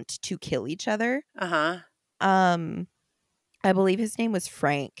want to kill each other. Uh-huh. I believe his name was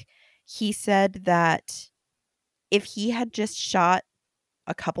Frank. He said that if he had just shot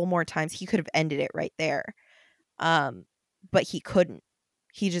a couple more times, he could have ended it right there. But he couldn't.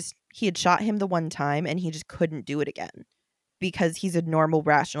 He had shot him the one time and he just couldn't do it again because he's a normal,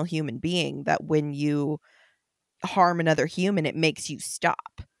 rational human being that when you harm another human, it makes you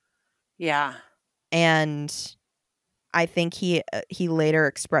stop. Yeah. And I think he later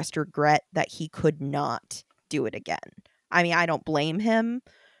expressed regret that he could not do it again. I mean, I don't blame him,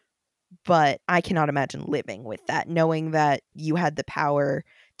 but I cannot imagine living with that, knowing that you had the power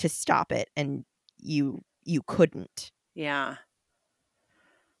to stop it and you couldn't. Yeah.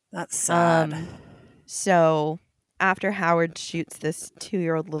 That's sad. So after Howard shoots this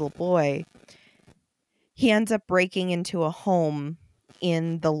 2-year-old little boy, he ends up breaking into a home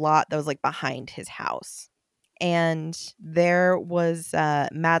in the lot that was like behind his house. And there was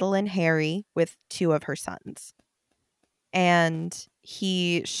Madeline Harry with 2 of her sons. And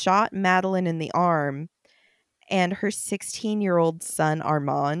he shot Madeline in the arm, and her 16-year-old son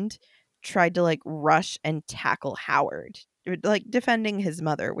Armand tried to like rush and tackle Howard, like defending his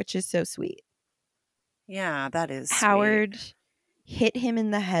mother, which is so sweet. Yeah, that is Howard sweet. hit him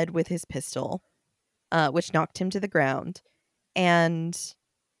in the head with his pistol, which knocked him to the ground. And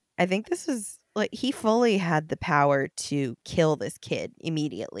I think this was like he fully had the power to kill this kid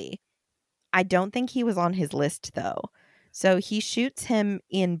immediately. I don't think he was on his list though. So he shoots him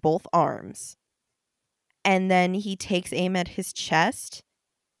in both arms and then he takes aim at his chest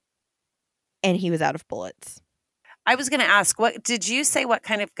and he was out of bullets. I was going to ask, what did you say what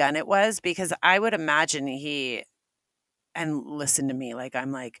kind of gun it was? Because I would imagine he, and listen to me, like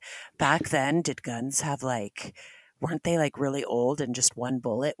I'm like, back then, did guns have like, weren't they like really old and just one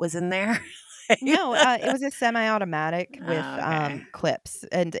bullet was in there? No, it was a semi-automatic with Oh, okay. clips,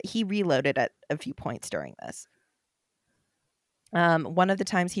 and he reloaded at a few points during this. One of the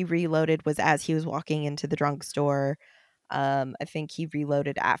times he reloaded was as he was walking into the drugstore. I think he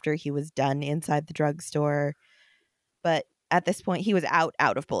reloaded after he was done inside the drugstore. But at this point, he was out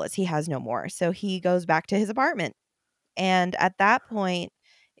of bullets. He has no more. So he goes back to his apartment. And at that point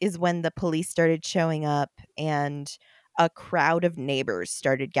is when the police started showing up and a crowd of neighbors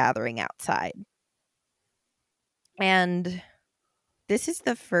started gathering outside. And this is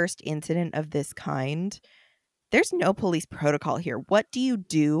the first incident of this kind. There's no police protocol here. What do you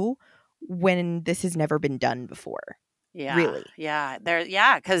do when this has never been done before? Yeah. Really?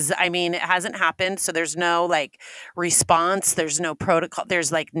 Yeah. Cause I mean, it hasn't happened. So there's no like response. There's no protocol.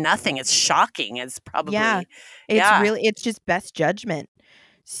 There's like nothing. It's shocking. It's Yeah. probably, It's yeah. really it's just best judgment.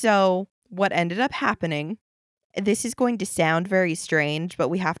 So, what ended up happening, this is going to sound very strange, but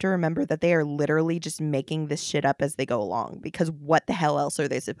we have to remember that they are literally just making this shit up as they go along because what the hell else are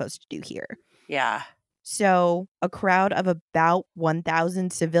they supposed to do here? Yeah. So, a crowd of about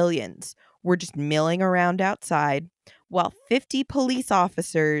 1,000 civilians were just milling around outside while 50 police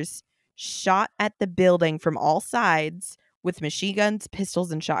officers shot at the building from all sides with machine guns,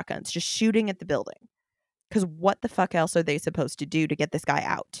 pistols, and shotguns, just shooting at the building. Because what the fuck else are they supposed to do to get this guy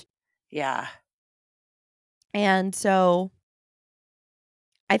out? Yeah. And so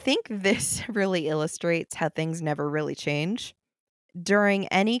I think this really illustrates how things never really change. During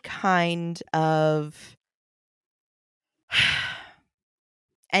any kind of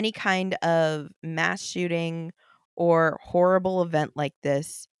mass shooting or horrible event like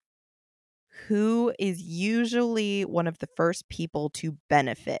this, who is usually one of the first people to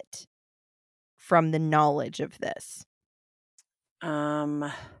benefit from the knowledge of this? Um,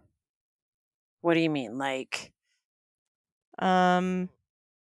 what do you mean? Like, Um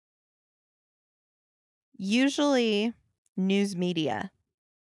Usually news media.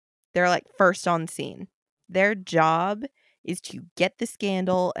 They're like first on scene. Their job is to get the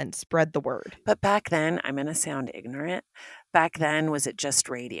scandal and spread the word. but back then, I'm going to sound ignorant. Back then, was it just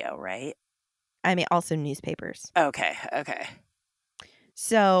radio, right? I mean, also newspapers. Okay. Okay.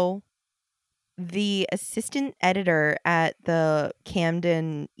 So the assistant editor at the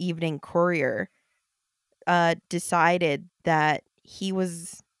Camden Evening Courier decided that he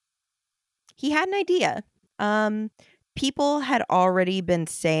had an idea. People had already been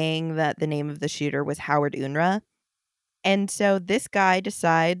saying that the name of the shooter was Howard Unruh. And so this guy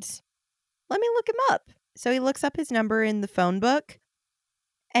decides, let me look him up. So he looks up his number in the phone book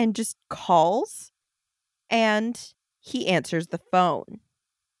and just calls, and he answers the phone.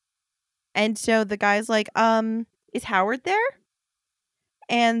 And so the guy's like, is Howard there?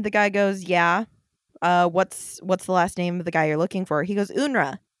 And the guy goes, yeah. What's the last name of the guy you're looking for? He goes,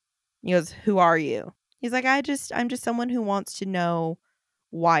 Unruh. He goes, who are you? He's like, I'm just someone who wants to know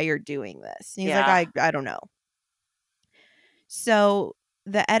why you're doing this. And he's like, Yeah. I don't know. So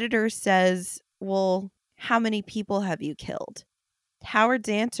the editor says, "Well, how many people have you killed?" Howard's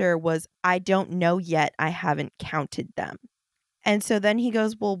answer was, "I don't know yet. I haven't counted them." And so then he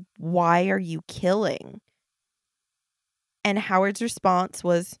goes, "Well, why are you killing?" And Howard's response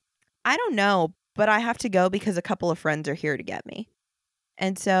was, "I don't know, but I have to go because a couple of friends are here to get me."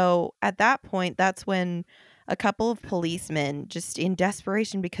 And so at that point, that's when a couple of policemen, just in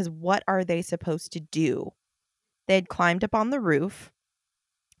desperation, because what are they supposed to do? They had climbed up on the roof,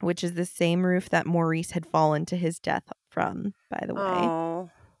 which is the same roof that Maurice had fallen to his death from, by the way. Oh.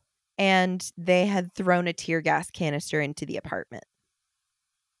 And they had thrown a tear gas canister into the apartment.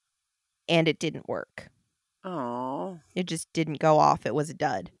 And it didn't work. Oh. It just didn't go off. It was a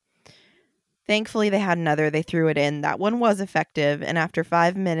dud. Thankfully, they had another. They threw it in. That one was effective. And after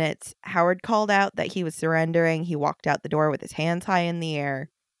 5 minutes, Howard called out that he was surrendering. He walked out the door with his hands high in the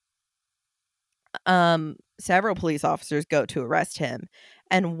air. Several police officers go to arrest him.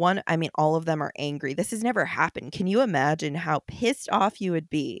 And all of them are angry. This has never happened. Can you imagine how pissed off you would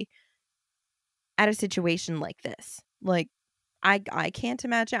be at a situation like this? Like, I can't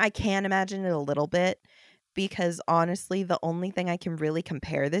imagine. I can imagine it a little bit because honestly, the only thing I can really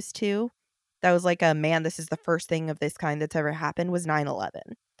compare this to that was like a man, this is the first thing of this kind that's ever happened was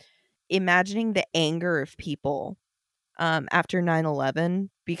 9/11. Imagining the anger of people after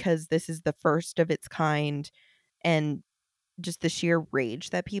 9/11 because this is the first of its kind and just the sheer rage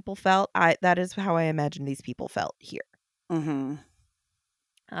that people felt. That is how I imagine these people felt here. Mm-hmm.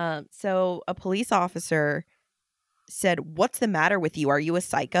 So a police officer said, "What's the matter with you? Are you a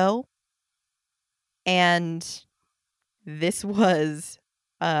psycho?" And this was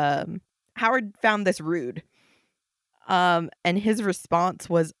Howard found this rude. And his response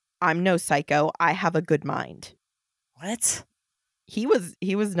was, "I'm no psycho. I have a good mind." What? He was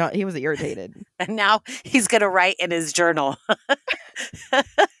irritated. And now he's going to write in his journal.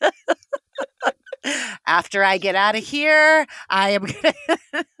 After I get out of here, I am going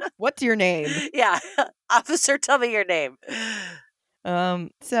to. What's your name? Yeah. Officer, tell me your name.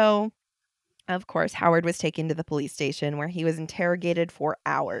 So of course, Howard was taken to the police station where he was interrogated for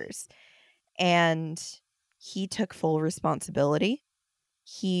hours. And he took full responsibility.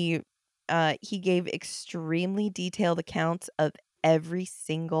 He gave extremely detailed accounts of every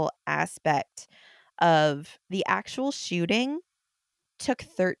single aspect of the actual shooting. Took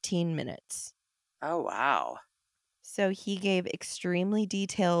 13 minutes. Oh, wow. So he gave extremely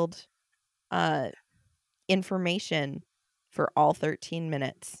detailed information for all 13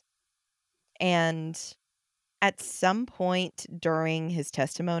 minutes. And at some point during his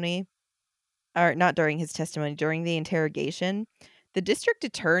testimony, or not during his testimony, during the interrogation, the district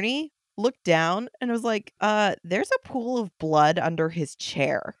attorney looked down and was like, there's a pool of blood under his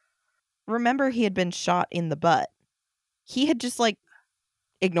chair. Remember, he had been shot in the butt. He had just like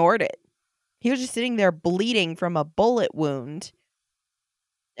ignored it. He was just sitting there bleeding from a bullet wound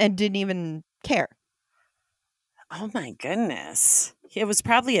and didn't even care. Oh my goodness. It was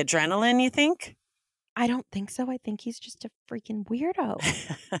probably adrenaline, you think? I don't think so. I think he's just a freaking weirdo.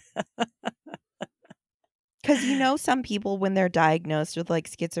 Because some people, when they're diagnosed with like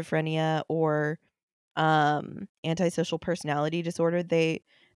schizophrenia or antisocial personality disorder, they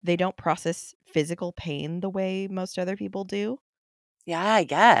don't process physical pain the way most other people do. Yeah, I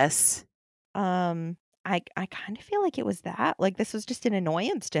guess. I kind of feel like it was that. Like, this was just an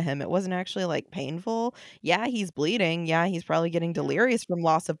annoyance to him. It wasn't actually like painful. Yeah, he's bleeding. Yeah, he's probably getting delirious from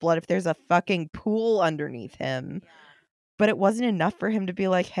loss of blood if there's a fucking pool underneath him. But it wasn't enough for him to be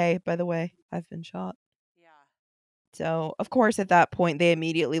like, "Hey, by the way, I've been shot." Yeah. So, of course, at that point, they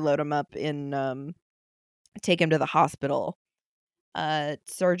immediately load him up in take him to the hospital.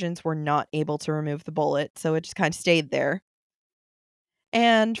 Surgeons were not able to remove the bullet, so it just kind of stayed there.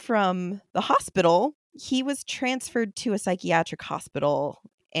 And from the hospital, he was transferred to a psychiatric hospital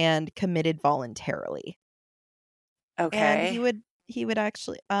and committed voluntarily. And Okay. he would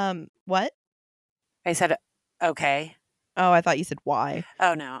actually what? I said, okay. Oh, I thought you said why.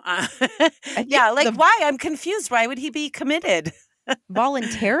 Oh, no. I think Yeah, like the why? I'm confused. Why would he be committed?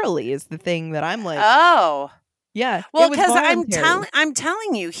 voluntarily is the thing that I'm like, Oh. yeah, Well, it was because voluntary. I'm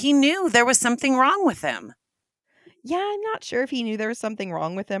telling you, he knew there was something wrong with him. Yeah, I'm not sure if he knew there was something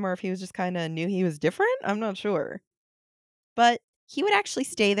wrong with him or if he was just kind of knew he was different. I'm not sure. But he would actually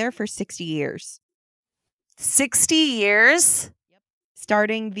stay there for 60 years. 60 years?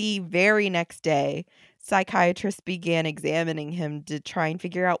 Starting the very next day, psychiatrists began examining him to try and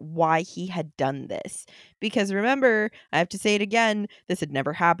figure out why he had done this. Because remember, I have to say it again, this had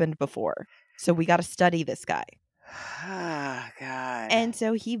never happened before. So we got to study this guy. Oh, God. And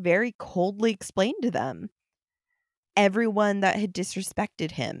so he very coldly explained to them everyone that had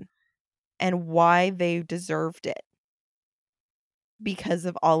disrespected him and why they deserved it because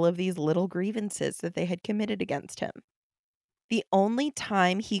of all of these little grievances that they had committed against him. The only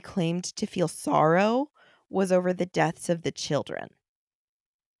time he claimed to feel sorrow was over the deaths of the children.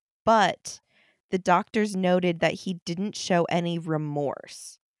 But the doctors noted that he didn't show any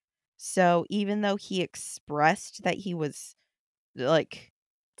remorse. So even though he expressed that he was like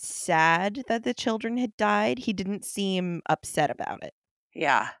sad that the children had died, he didn't seem upset about it.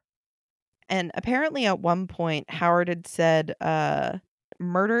 Yeah. And apparently at one point Howard had said,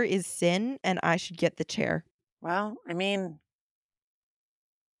 murder is sin and I should get the chair. Well, I mean,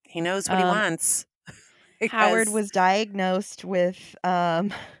 he knows what he Um, wants. Howard Because was diagnosed with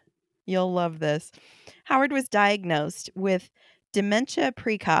you'll love this. Howard was diagnosed with dementia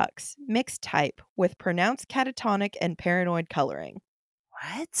precox, mixed type, with pronounced catatonic and paranoid coloring.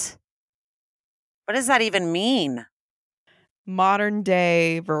 what? What does that even mean? Modern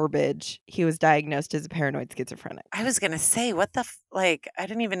day verbiage. He was diagnosed as a paranoid schizophrenic. I was going to say, what the, like, I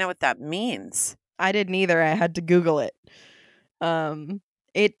didn't even know what that means. I didn't either. I had to Google it.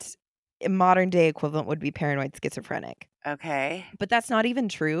 It's a modern day equivalent would be paranoid schizophrenic. Okay. But that's not even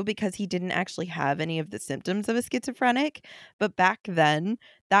true because he didn't actually have any of the symptoms of a schizophrenic. But back then,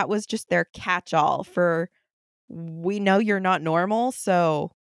 that was just their catch-all for, we know you're not normal,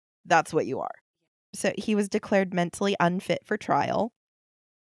 so that's what you are. So he was declared mentally unfit for trial.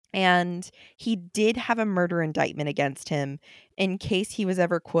 And he did have a murder indictment against him in case he was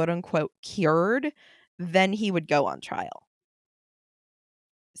ever quote unquote cured, then he would go on trial.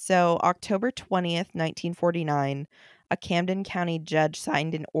 So October 20th, 1949, a Camden County judge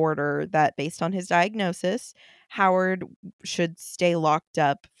signed an order that based on his diagnosis, Howard should stay locked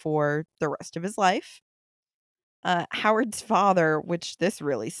up for the rest of his life. Howard's father, which this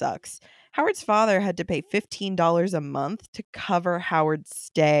really sucks, Howard's father had to pay $15 a month to cover Howard's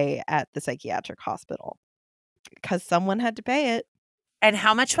stay at the psychiatric hospital because someone had to pay it. And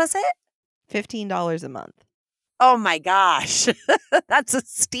how much was it? $15 a month. Oh my gosh. That's a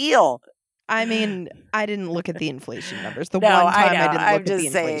steal. I mean, I didn't look at the inflation numbers. The No, one time I know. I didn't I'm look at the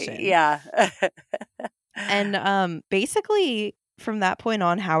just saying. inflation. Yeah. And basically from that point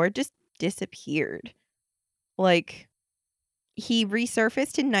on, Howard just disappeared. Like, he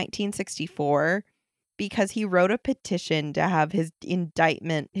resurfaced in 1964 because he wrote a petition to have his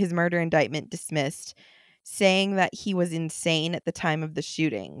murder indictment dismissed, saying that he was insane at the time of the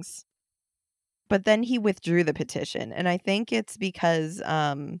shootings. But then he withdrew the petition, and I think it's because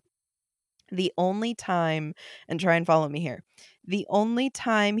the only time, and try and follow me here, the only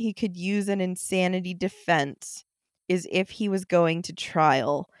time he could use an insanity defense is if he was going to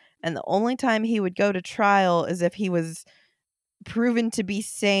trial, and the only time he would go to trial is if he was proven to be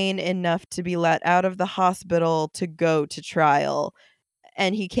sane enough to be let out of the hospital to go to trial.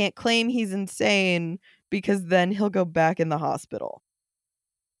 And he can't claim he's insane because then he'll go back in the hospital.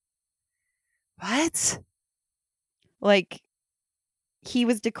 What? Like, he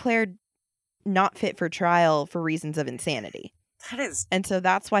was declared not fit for trial for reasons of insanity. That is. And so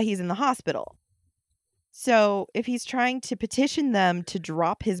that's why he's in the hospital. So if he's trying to petition them to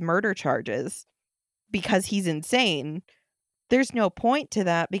drop his murder charges because he's insane, there's no point to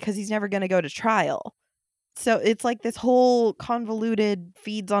that because he's never going to go to trial. So it's like this whole convoluted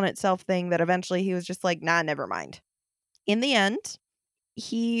feeds on itself thing that eventually he was just like, nah, never mind. In the end,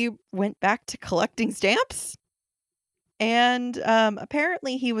 he went back to collecting stamps. And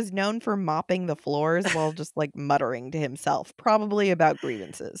apparently he was known for mopping the floors while just like muttering to himself, probably about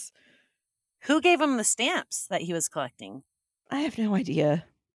grievances. Who gave him the stamps that he was collecting? I have no idea.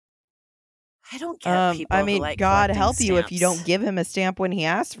 I don't get people I who mean, like God collecting help you if you stamps. don't give him a stamp when he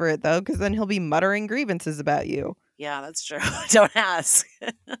asks for it, though, because then he'll be muttering grievances about you. Yeah, that's true. Don't ask.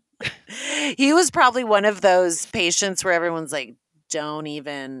 He was probably one of those patients where everyone's like, don't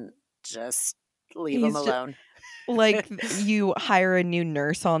even, just leave him alone. Like, you hire a new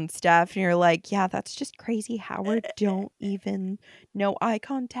nurse on staff and you're like, yeah, that's just crazy, Howard. Don't even, no eye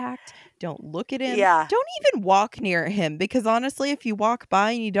contact. Don't look at him. Yeah. Don't even walk near him because honestly, if you walk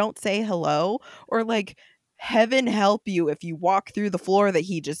by and you don't say hello, or like, heaven help you if you walk through the floor that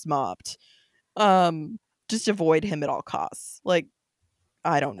he just mopped, just avoid him at all costs. Like,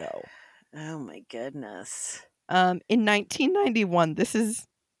 I don't know. Oh my goodness. In 1991, this is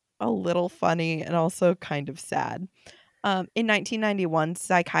a little funny and also kind of sad. In 1991,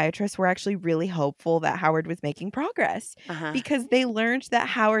 psychiatrists were actually really hopeful that Howard was making progress because they learned that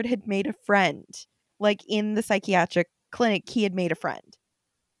Howard had made a friend. Like, in the psychiatric clinic, he had made a friend.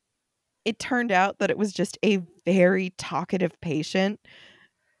 It turned out that it was just a very talkative patient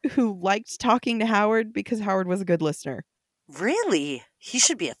who liked talking to Howard because Howard was a good listener. Really? He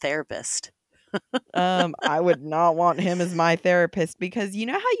should be a therapist. I would not want him as my therapist because you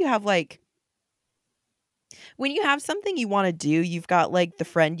know how you have like when you have something you wanna do, you've got, like, the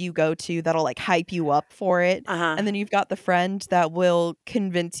friend you go to that'll, like, hype you up for it, Uh-huh. and then you've got the friend that will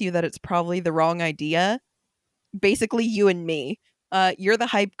convince you that it's probably the wrong idea. Basically, you and me. You're the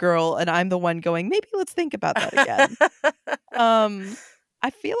hype girl, and I'm the one going, "Maybe let's think about that again." Um, I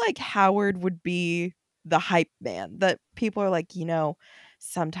feel like Howard would be the hype man that people are like,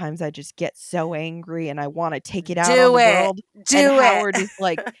 sometimes I just get so angry and I wanna take it out on Do the it. world, and Do it. Howard is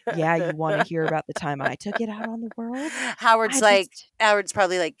like, "Yeah, you wanna hear about the time I took it out on the world? I Howard's just."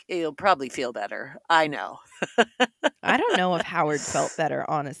 probably like, "You'll probably feel better." I know. I don't know if Howard felt better,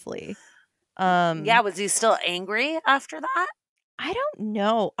 honestly. Yeah, Um, was he still angry after that? I don't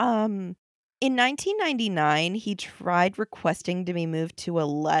know. In 1999, he tried requesting to be moved to a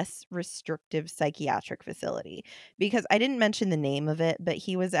less restrictive psychiatric facility because I didn't mention the name of it, but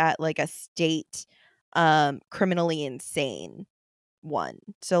he was at like a state criminally insane one.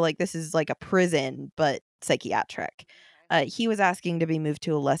 So like this is like a prison but psychiatric. He was asking to be moved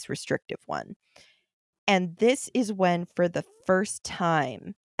to a less restrictive one. And this is when for the first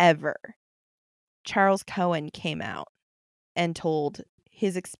time ever Charles Cohen came out and told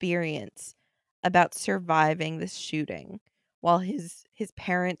his experience about surviving this shooting while his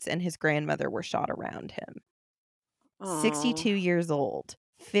parents and his grandmother were shot around him. Oh, 62 years old,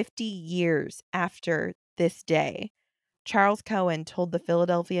 50 years after this day, Charles Cohen told the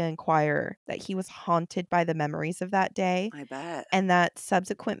Philadelphia Inquirer that he was haunted by the memories of that day I bet. and that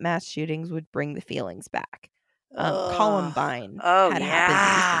subsequent mass shootings would bring the feelings back. Oh. Columbine Oh, had happened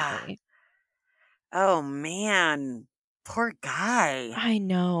yeah. recently. Oh, man. Poor guy. I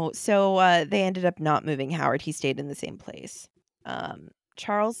know. So, they ended up not moving Howard, he stayed in the same place.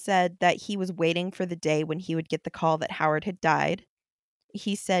 Charles said that he was waiting for the day when he would get the call that Howard had died.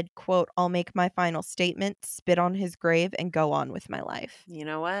 He said, quote, "I'll make my final statement, spit on his grave, and go on with my life." You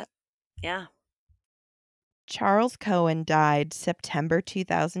know what? Yeah. Charles Cohen died September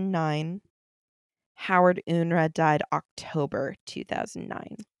 2009. Howard Unruh died October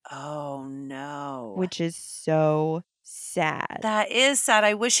 2009, Oh, no. which is so sad. That is sad.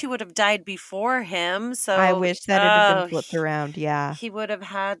 I wish he would have died before him. I So, wish that it had been flipped around, yeah. he would have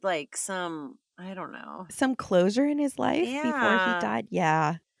had like I don't know. Some closure in his life before he Yeah. died?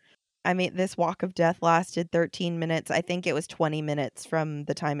 Yeah. I mean, this walk of death lasted 13 minutes. I think it was 20 minutes from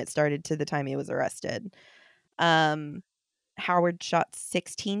the time it started to the time he was arrested. Um, Howard shot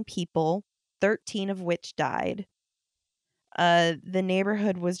 16 people, 13 of which died. The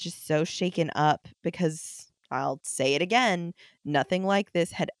neighborhood was just so shaken up because I'll say it again, nothing like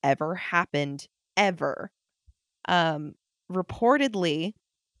this had ever happened ever. Um, Reportedly,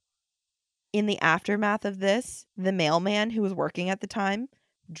 in the aftermath of this, the mailman who was working at the time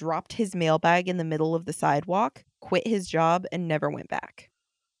dropped his mailbag in the middle of the sidewalk, quit his job, and never went back.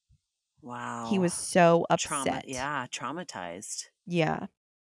 He Wow. was so upset. Traumatized. Yeah.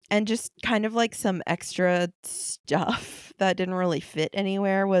 And just kind of like some extra stuff that didn't really fit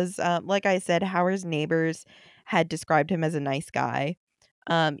anywhere was, like I said, Howard's neighbors had described him as a nice guy.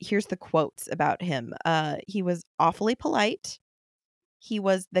 Here's the quotes about him. He was awfully polite. He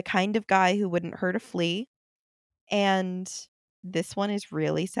was the kind of guy who wouldn't hurt a flea. And this one is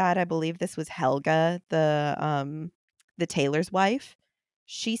really sad. I believe this was Helga, the tailor's wife.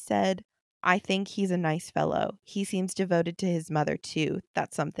 She said, "I think he's a nice fellow. He seems devoted to his mother too.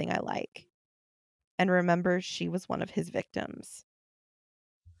 That's something I like." And remember, she was one of his victims.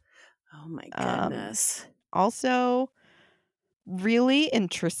 Oh my Um, goodness. Also, really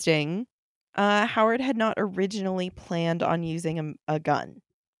interesting. Howard had not originally planned on using a gun.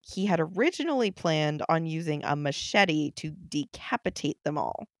 He had originally planned on using a machete to decapitate them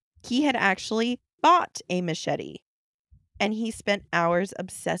all. He had actually bought a machete and he spent hours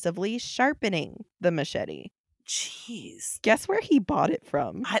obsessively sharpening the machete. Jeez. Guess where he bought it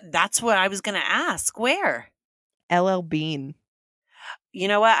from? That's what I was going to ask. Where? LL Bean. You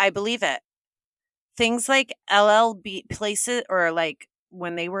know what? I believe it. Things like LL places, or like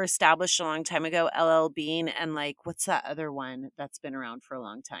when they were established a long time ago, LL Bean, and like what's that other one that's been around for a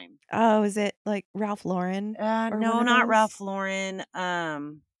long time? Oh, is it like Ralph Lauren or one No, of not those? Ralph Lauren.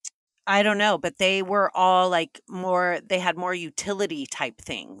 I don't know, but they were all like they had more utility type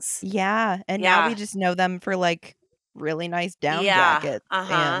things. Yeah, and now we Yeah. just know them for, like, really nice down Yeah. jackets,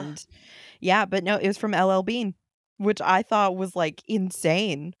 Uh-huh. and yeah, but no, it was from LL Bean, which I thought was, like,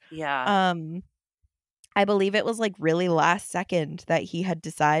 insane. Yeah. Um, I believe it was, like, really last second that he had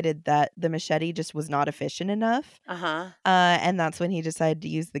decided that the machete just was not efficient enough, Uh-huh. and that's when he decided to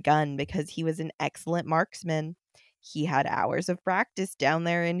use the gun because he was an excellent marksman. He had hours of practice down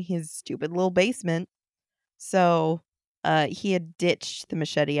there in his stupid little basement. So, he had ditched the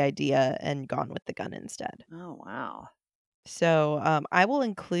machete idea and gone with the gun instead. Oh, wow. So, I will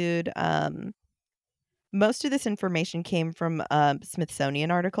include, most of this information came from a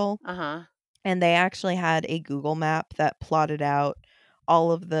Smithsonian article, Uh-huh. and they actually had a Google map that plotted out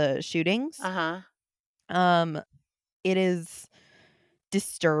all of the shootings. Uh-huh. Um, it is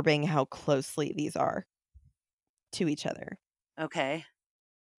disturbing how closely these are to each other. Okay.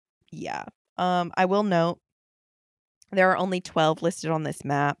 Yeah. I will note there are only 12 listed on this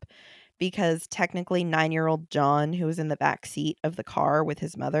map because technically 9-year-old John, who was in the back seat of the car with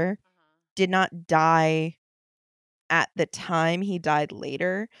his mother, did not die at the time, he died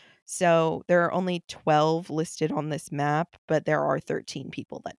later. So there are only 12 listed on this map, but there are 13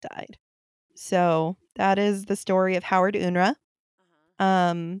 people that died. So that is the story of Howard Unruh,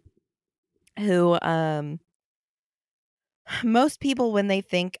 um, who most people, when they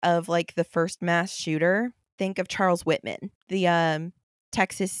think of like the first mass shooter, think of Charles Whitman, the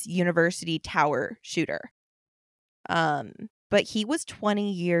Texas University Tower shooter. But he was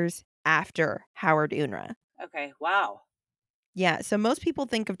 20 years after Howard Unruh. Okay. Wow. Yeah, so most people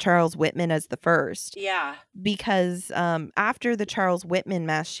think of Charles Whitman as the first Yeah. because after the Charles Whitman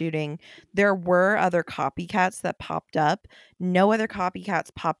mass shooting, there were other copycats that popped up. No other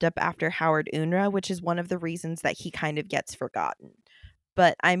copycats popped up after Howard Unruh, which is one of the reasons that he kind of gets forgotten.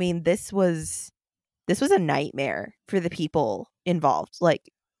 But I mean, this was a nightmare for the people involved. Like,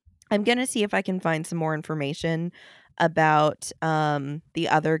 I'm gonna see if I can find some more information about the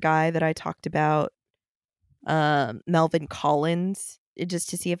other guy that I talked about, Melvin Collins, just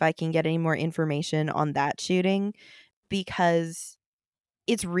to see if I can get any more information on that shooting because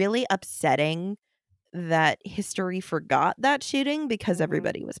it's really upsetting that history forgot that shooting because Mhm.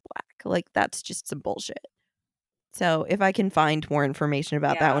 everybody was black. Like, that's just some bullshit. So, if I can find more information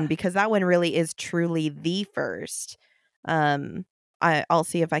about that Yeah. one, because that one really is truly the first, um, I'll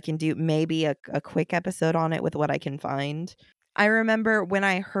see if I can do maybe a quick episode on it with what I can find. I remember when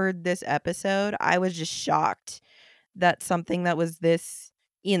I heard this episode, I was just shocked that something that was this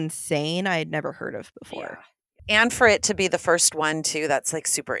insane I had never heard of before. Yeah. And for it to be the first one too, that's like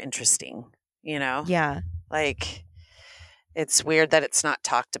super interesting, you know? Yeah. Like it's weird that it's not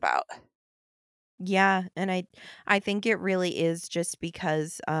talked about. Yeah, and I think it really is just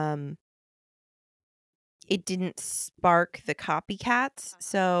because it didn't spark the copycats.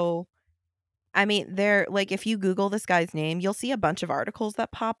 So I mean, they're like if you Google this guy's name, you'll see a bunch of articles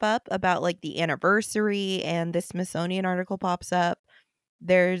that pop up about like the anniversary, and this Smithsonian article pops up.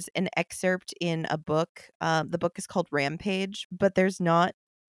 There's an excerpt in a book. The book is called Rampage, but there's not,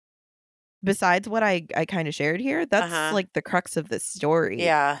 besides what I kind of shared here, that's Uh-huh. like the crux of this story.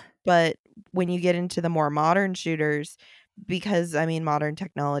 Yeah. But when you get into the more modern shooters, because I mean modern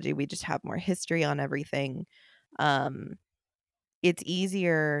technology, we just have more history on everything. Um it's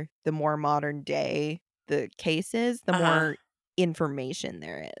easier the more modern day the case is, the Uh-huh. more information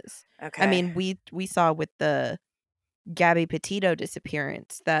there is. I Okay. mean, we saw with the Gabby Petito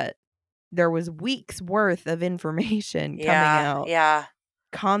disappearance that there was weeks worth of information coming Yeah. out Yeah.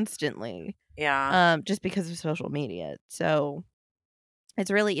 constantly, Yeah. just because of social media. So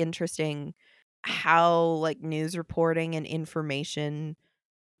it's really interesting how like news reporting and information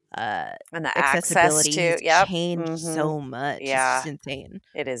And the access accessibility has to, yep. changed Mhm. so much. It's just Yeah. insane.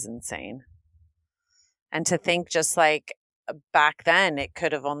 It is insane. And to think just like back then it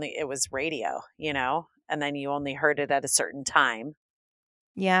could have only it was radio, you know, and then you only heard it at a certain time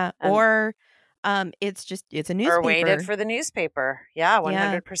Yeah, and or it's a or waited newspaper. for the newspaper. Yeah, Yeah.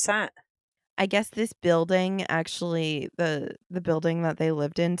 100%. I guess this building actually, the building that they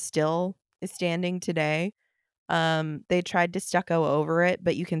lived in still is standing today. They tried to stucco over it,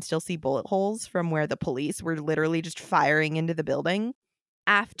 but you can still see bullet holes from where the police were literally just firing into the building.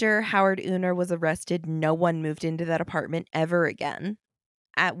 After Howard Unruh was arrested, no one moved into that apartment ever again.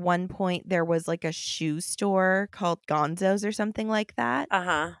 At one point, there was like a shoe store called Gonzo's or something like that.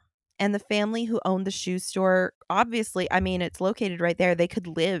 Uh-huh. And the family who owned the shoe store, obviously, I mean, it's located right there. They could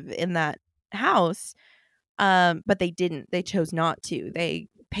live in that house, but they didn't. They chose not to. They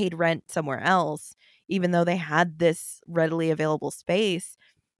paid rent somewhere else, even though they had this readily available space.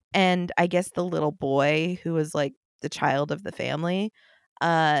 And I guess the little boy who was like the child of the family,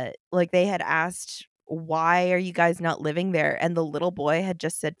 like they had asked, "Why are you guys not living there?" And the little boy had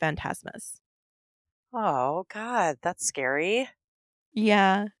just said phantasmas. Oh, God, that's scary.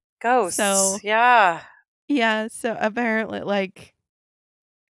 Yeah. Ghosts. So Yeah. Yeah, so apparently, like,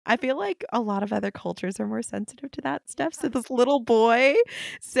 I feel like a lot of other cultures are more sensitive to that stuff, so this little boy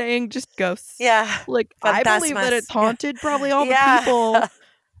saying just ghosts, Yeah. like, I believe that Fantasmas. it's haunted, probably all the Yeah. people.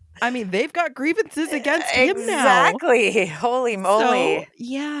 I mean, they've got grievances against him now. Exactly. Holy So, moly.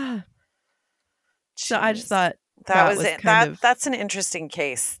 yeah. So I just Jeez. thought That that was was it. kind of That's an interesting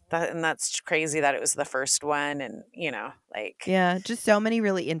case. And that's crazy that it was the first one and, like yeah, just so many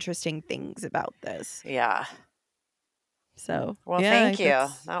really interesting things about this. yeah. So, Well, yeah, thank you.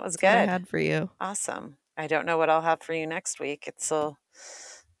 That was that's what I good. had for you. Awesome. I don't know what I'll have for you next week. It'll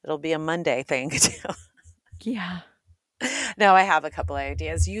be a Monday thing too. Yeah. No, I have a couple of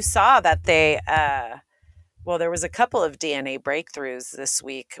ideas. You saw that well, there was a couple of DNA breakthroughs this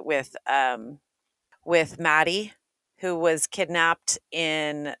week with Maddie, who was kidnapped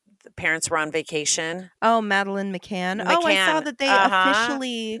in the parents were on vacation. Oh, Madeline McCann. Oh, I saw McCann, that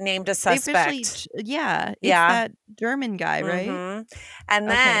they named a they officially suspect. yeah, it's Yeah. that German guy, right? Mhm. And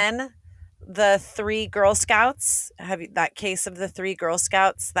Okay. then the 3 Girl Scouts, have you that case of the 3 Girl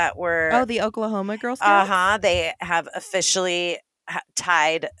Scouts that were Oh, the Oklahoma Girl Scouts? they have officially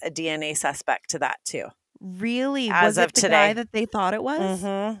tied a DNA suspect to that too, Really? as Was of it the guy today. that they thought it was?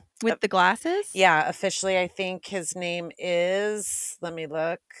 Mhm. With the glasses? Yeah, officially, I think his name is let me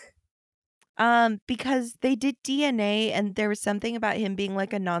look. Because they did DNA and there was something about him being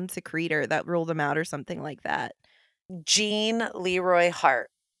like a non-secretor that ruled him out or something like that. Gene Leroy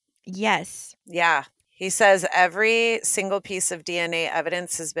Hart. Yes. Yeah. He says every single piece of DNA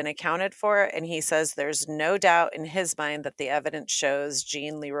evidence has been accounted for, and he says there's no doubt in his mind that the evidence shows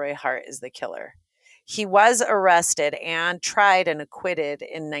Gene Leroy Hart is the killer. He was arrested and tried and acquitted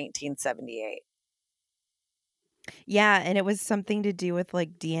in 1978. Yeah, and it was something to do with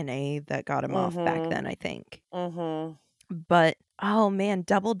like DNA that got him off back Mhm. then, I think. Mhm. But oh man,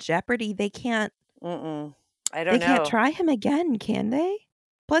 double jeopardy. Mm-mm. I They don't can't know. try him again, can they?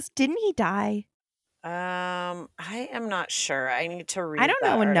 Plus, didn't he die? I am not sure. I need to I read don't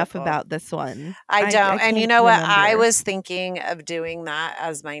that know enough article. about this one. I I don't. And you can't know what? I remember. was thinking of doing that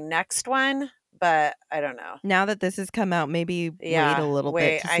as my next one, but I don't know. Now that this has come out, maybe wait a Yeah, little bit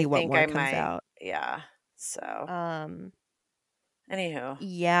wait, to I see what think more I comes might. out. Yeah. So, Um, anywho,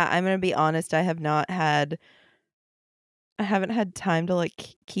 yeah, I'm gonna be honest, I haven't had time to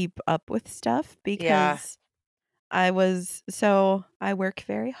like keep up with stuff yeah. because I work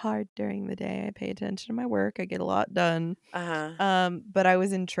very hard during the day. I pay attention to my work. I get a lot done. Uh-huh. But I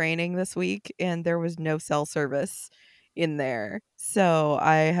was in training this week and there was no cell service in there. So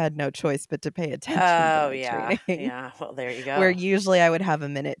I had no choice but to pay attention to Oh, my yeah. training, Yeah. Well, there you where go. usually I would have a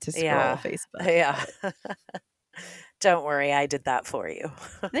minute to scroll Yeah. Facebook. Yeah. But Don't worry, I did that for you.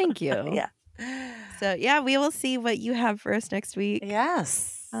 thank you. Yeah. So yeah, we will see what you have for us next week.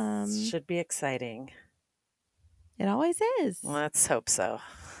 Yes. Um, Should be exciting. it always is. Let's hope so.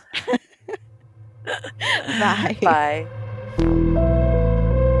 Bye. Bye.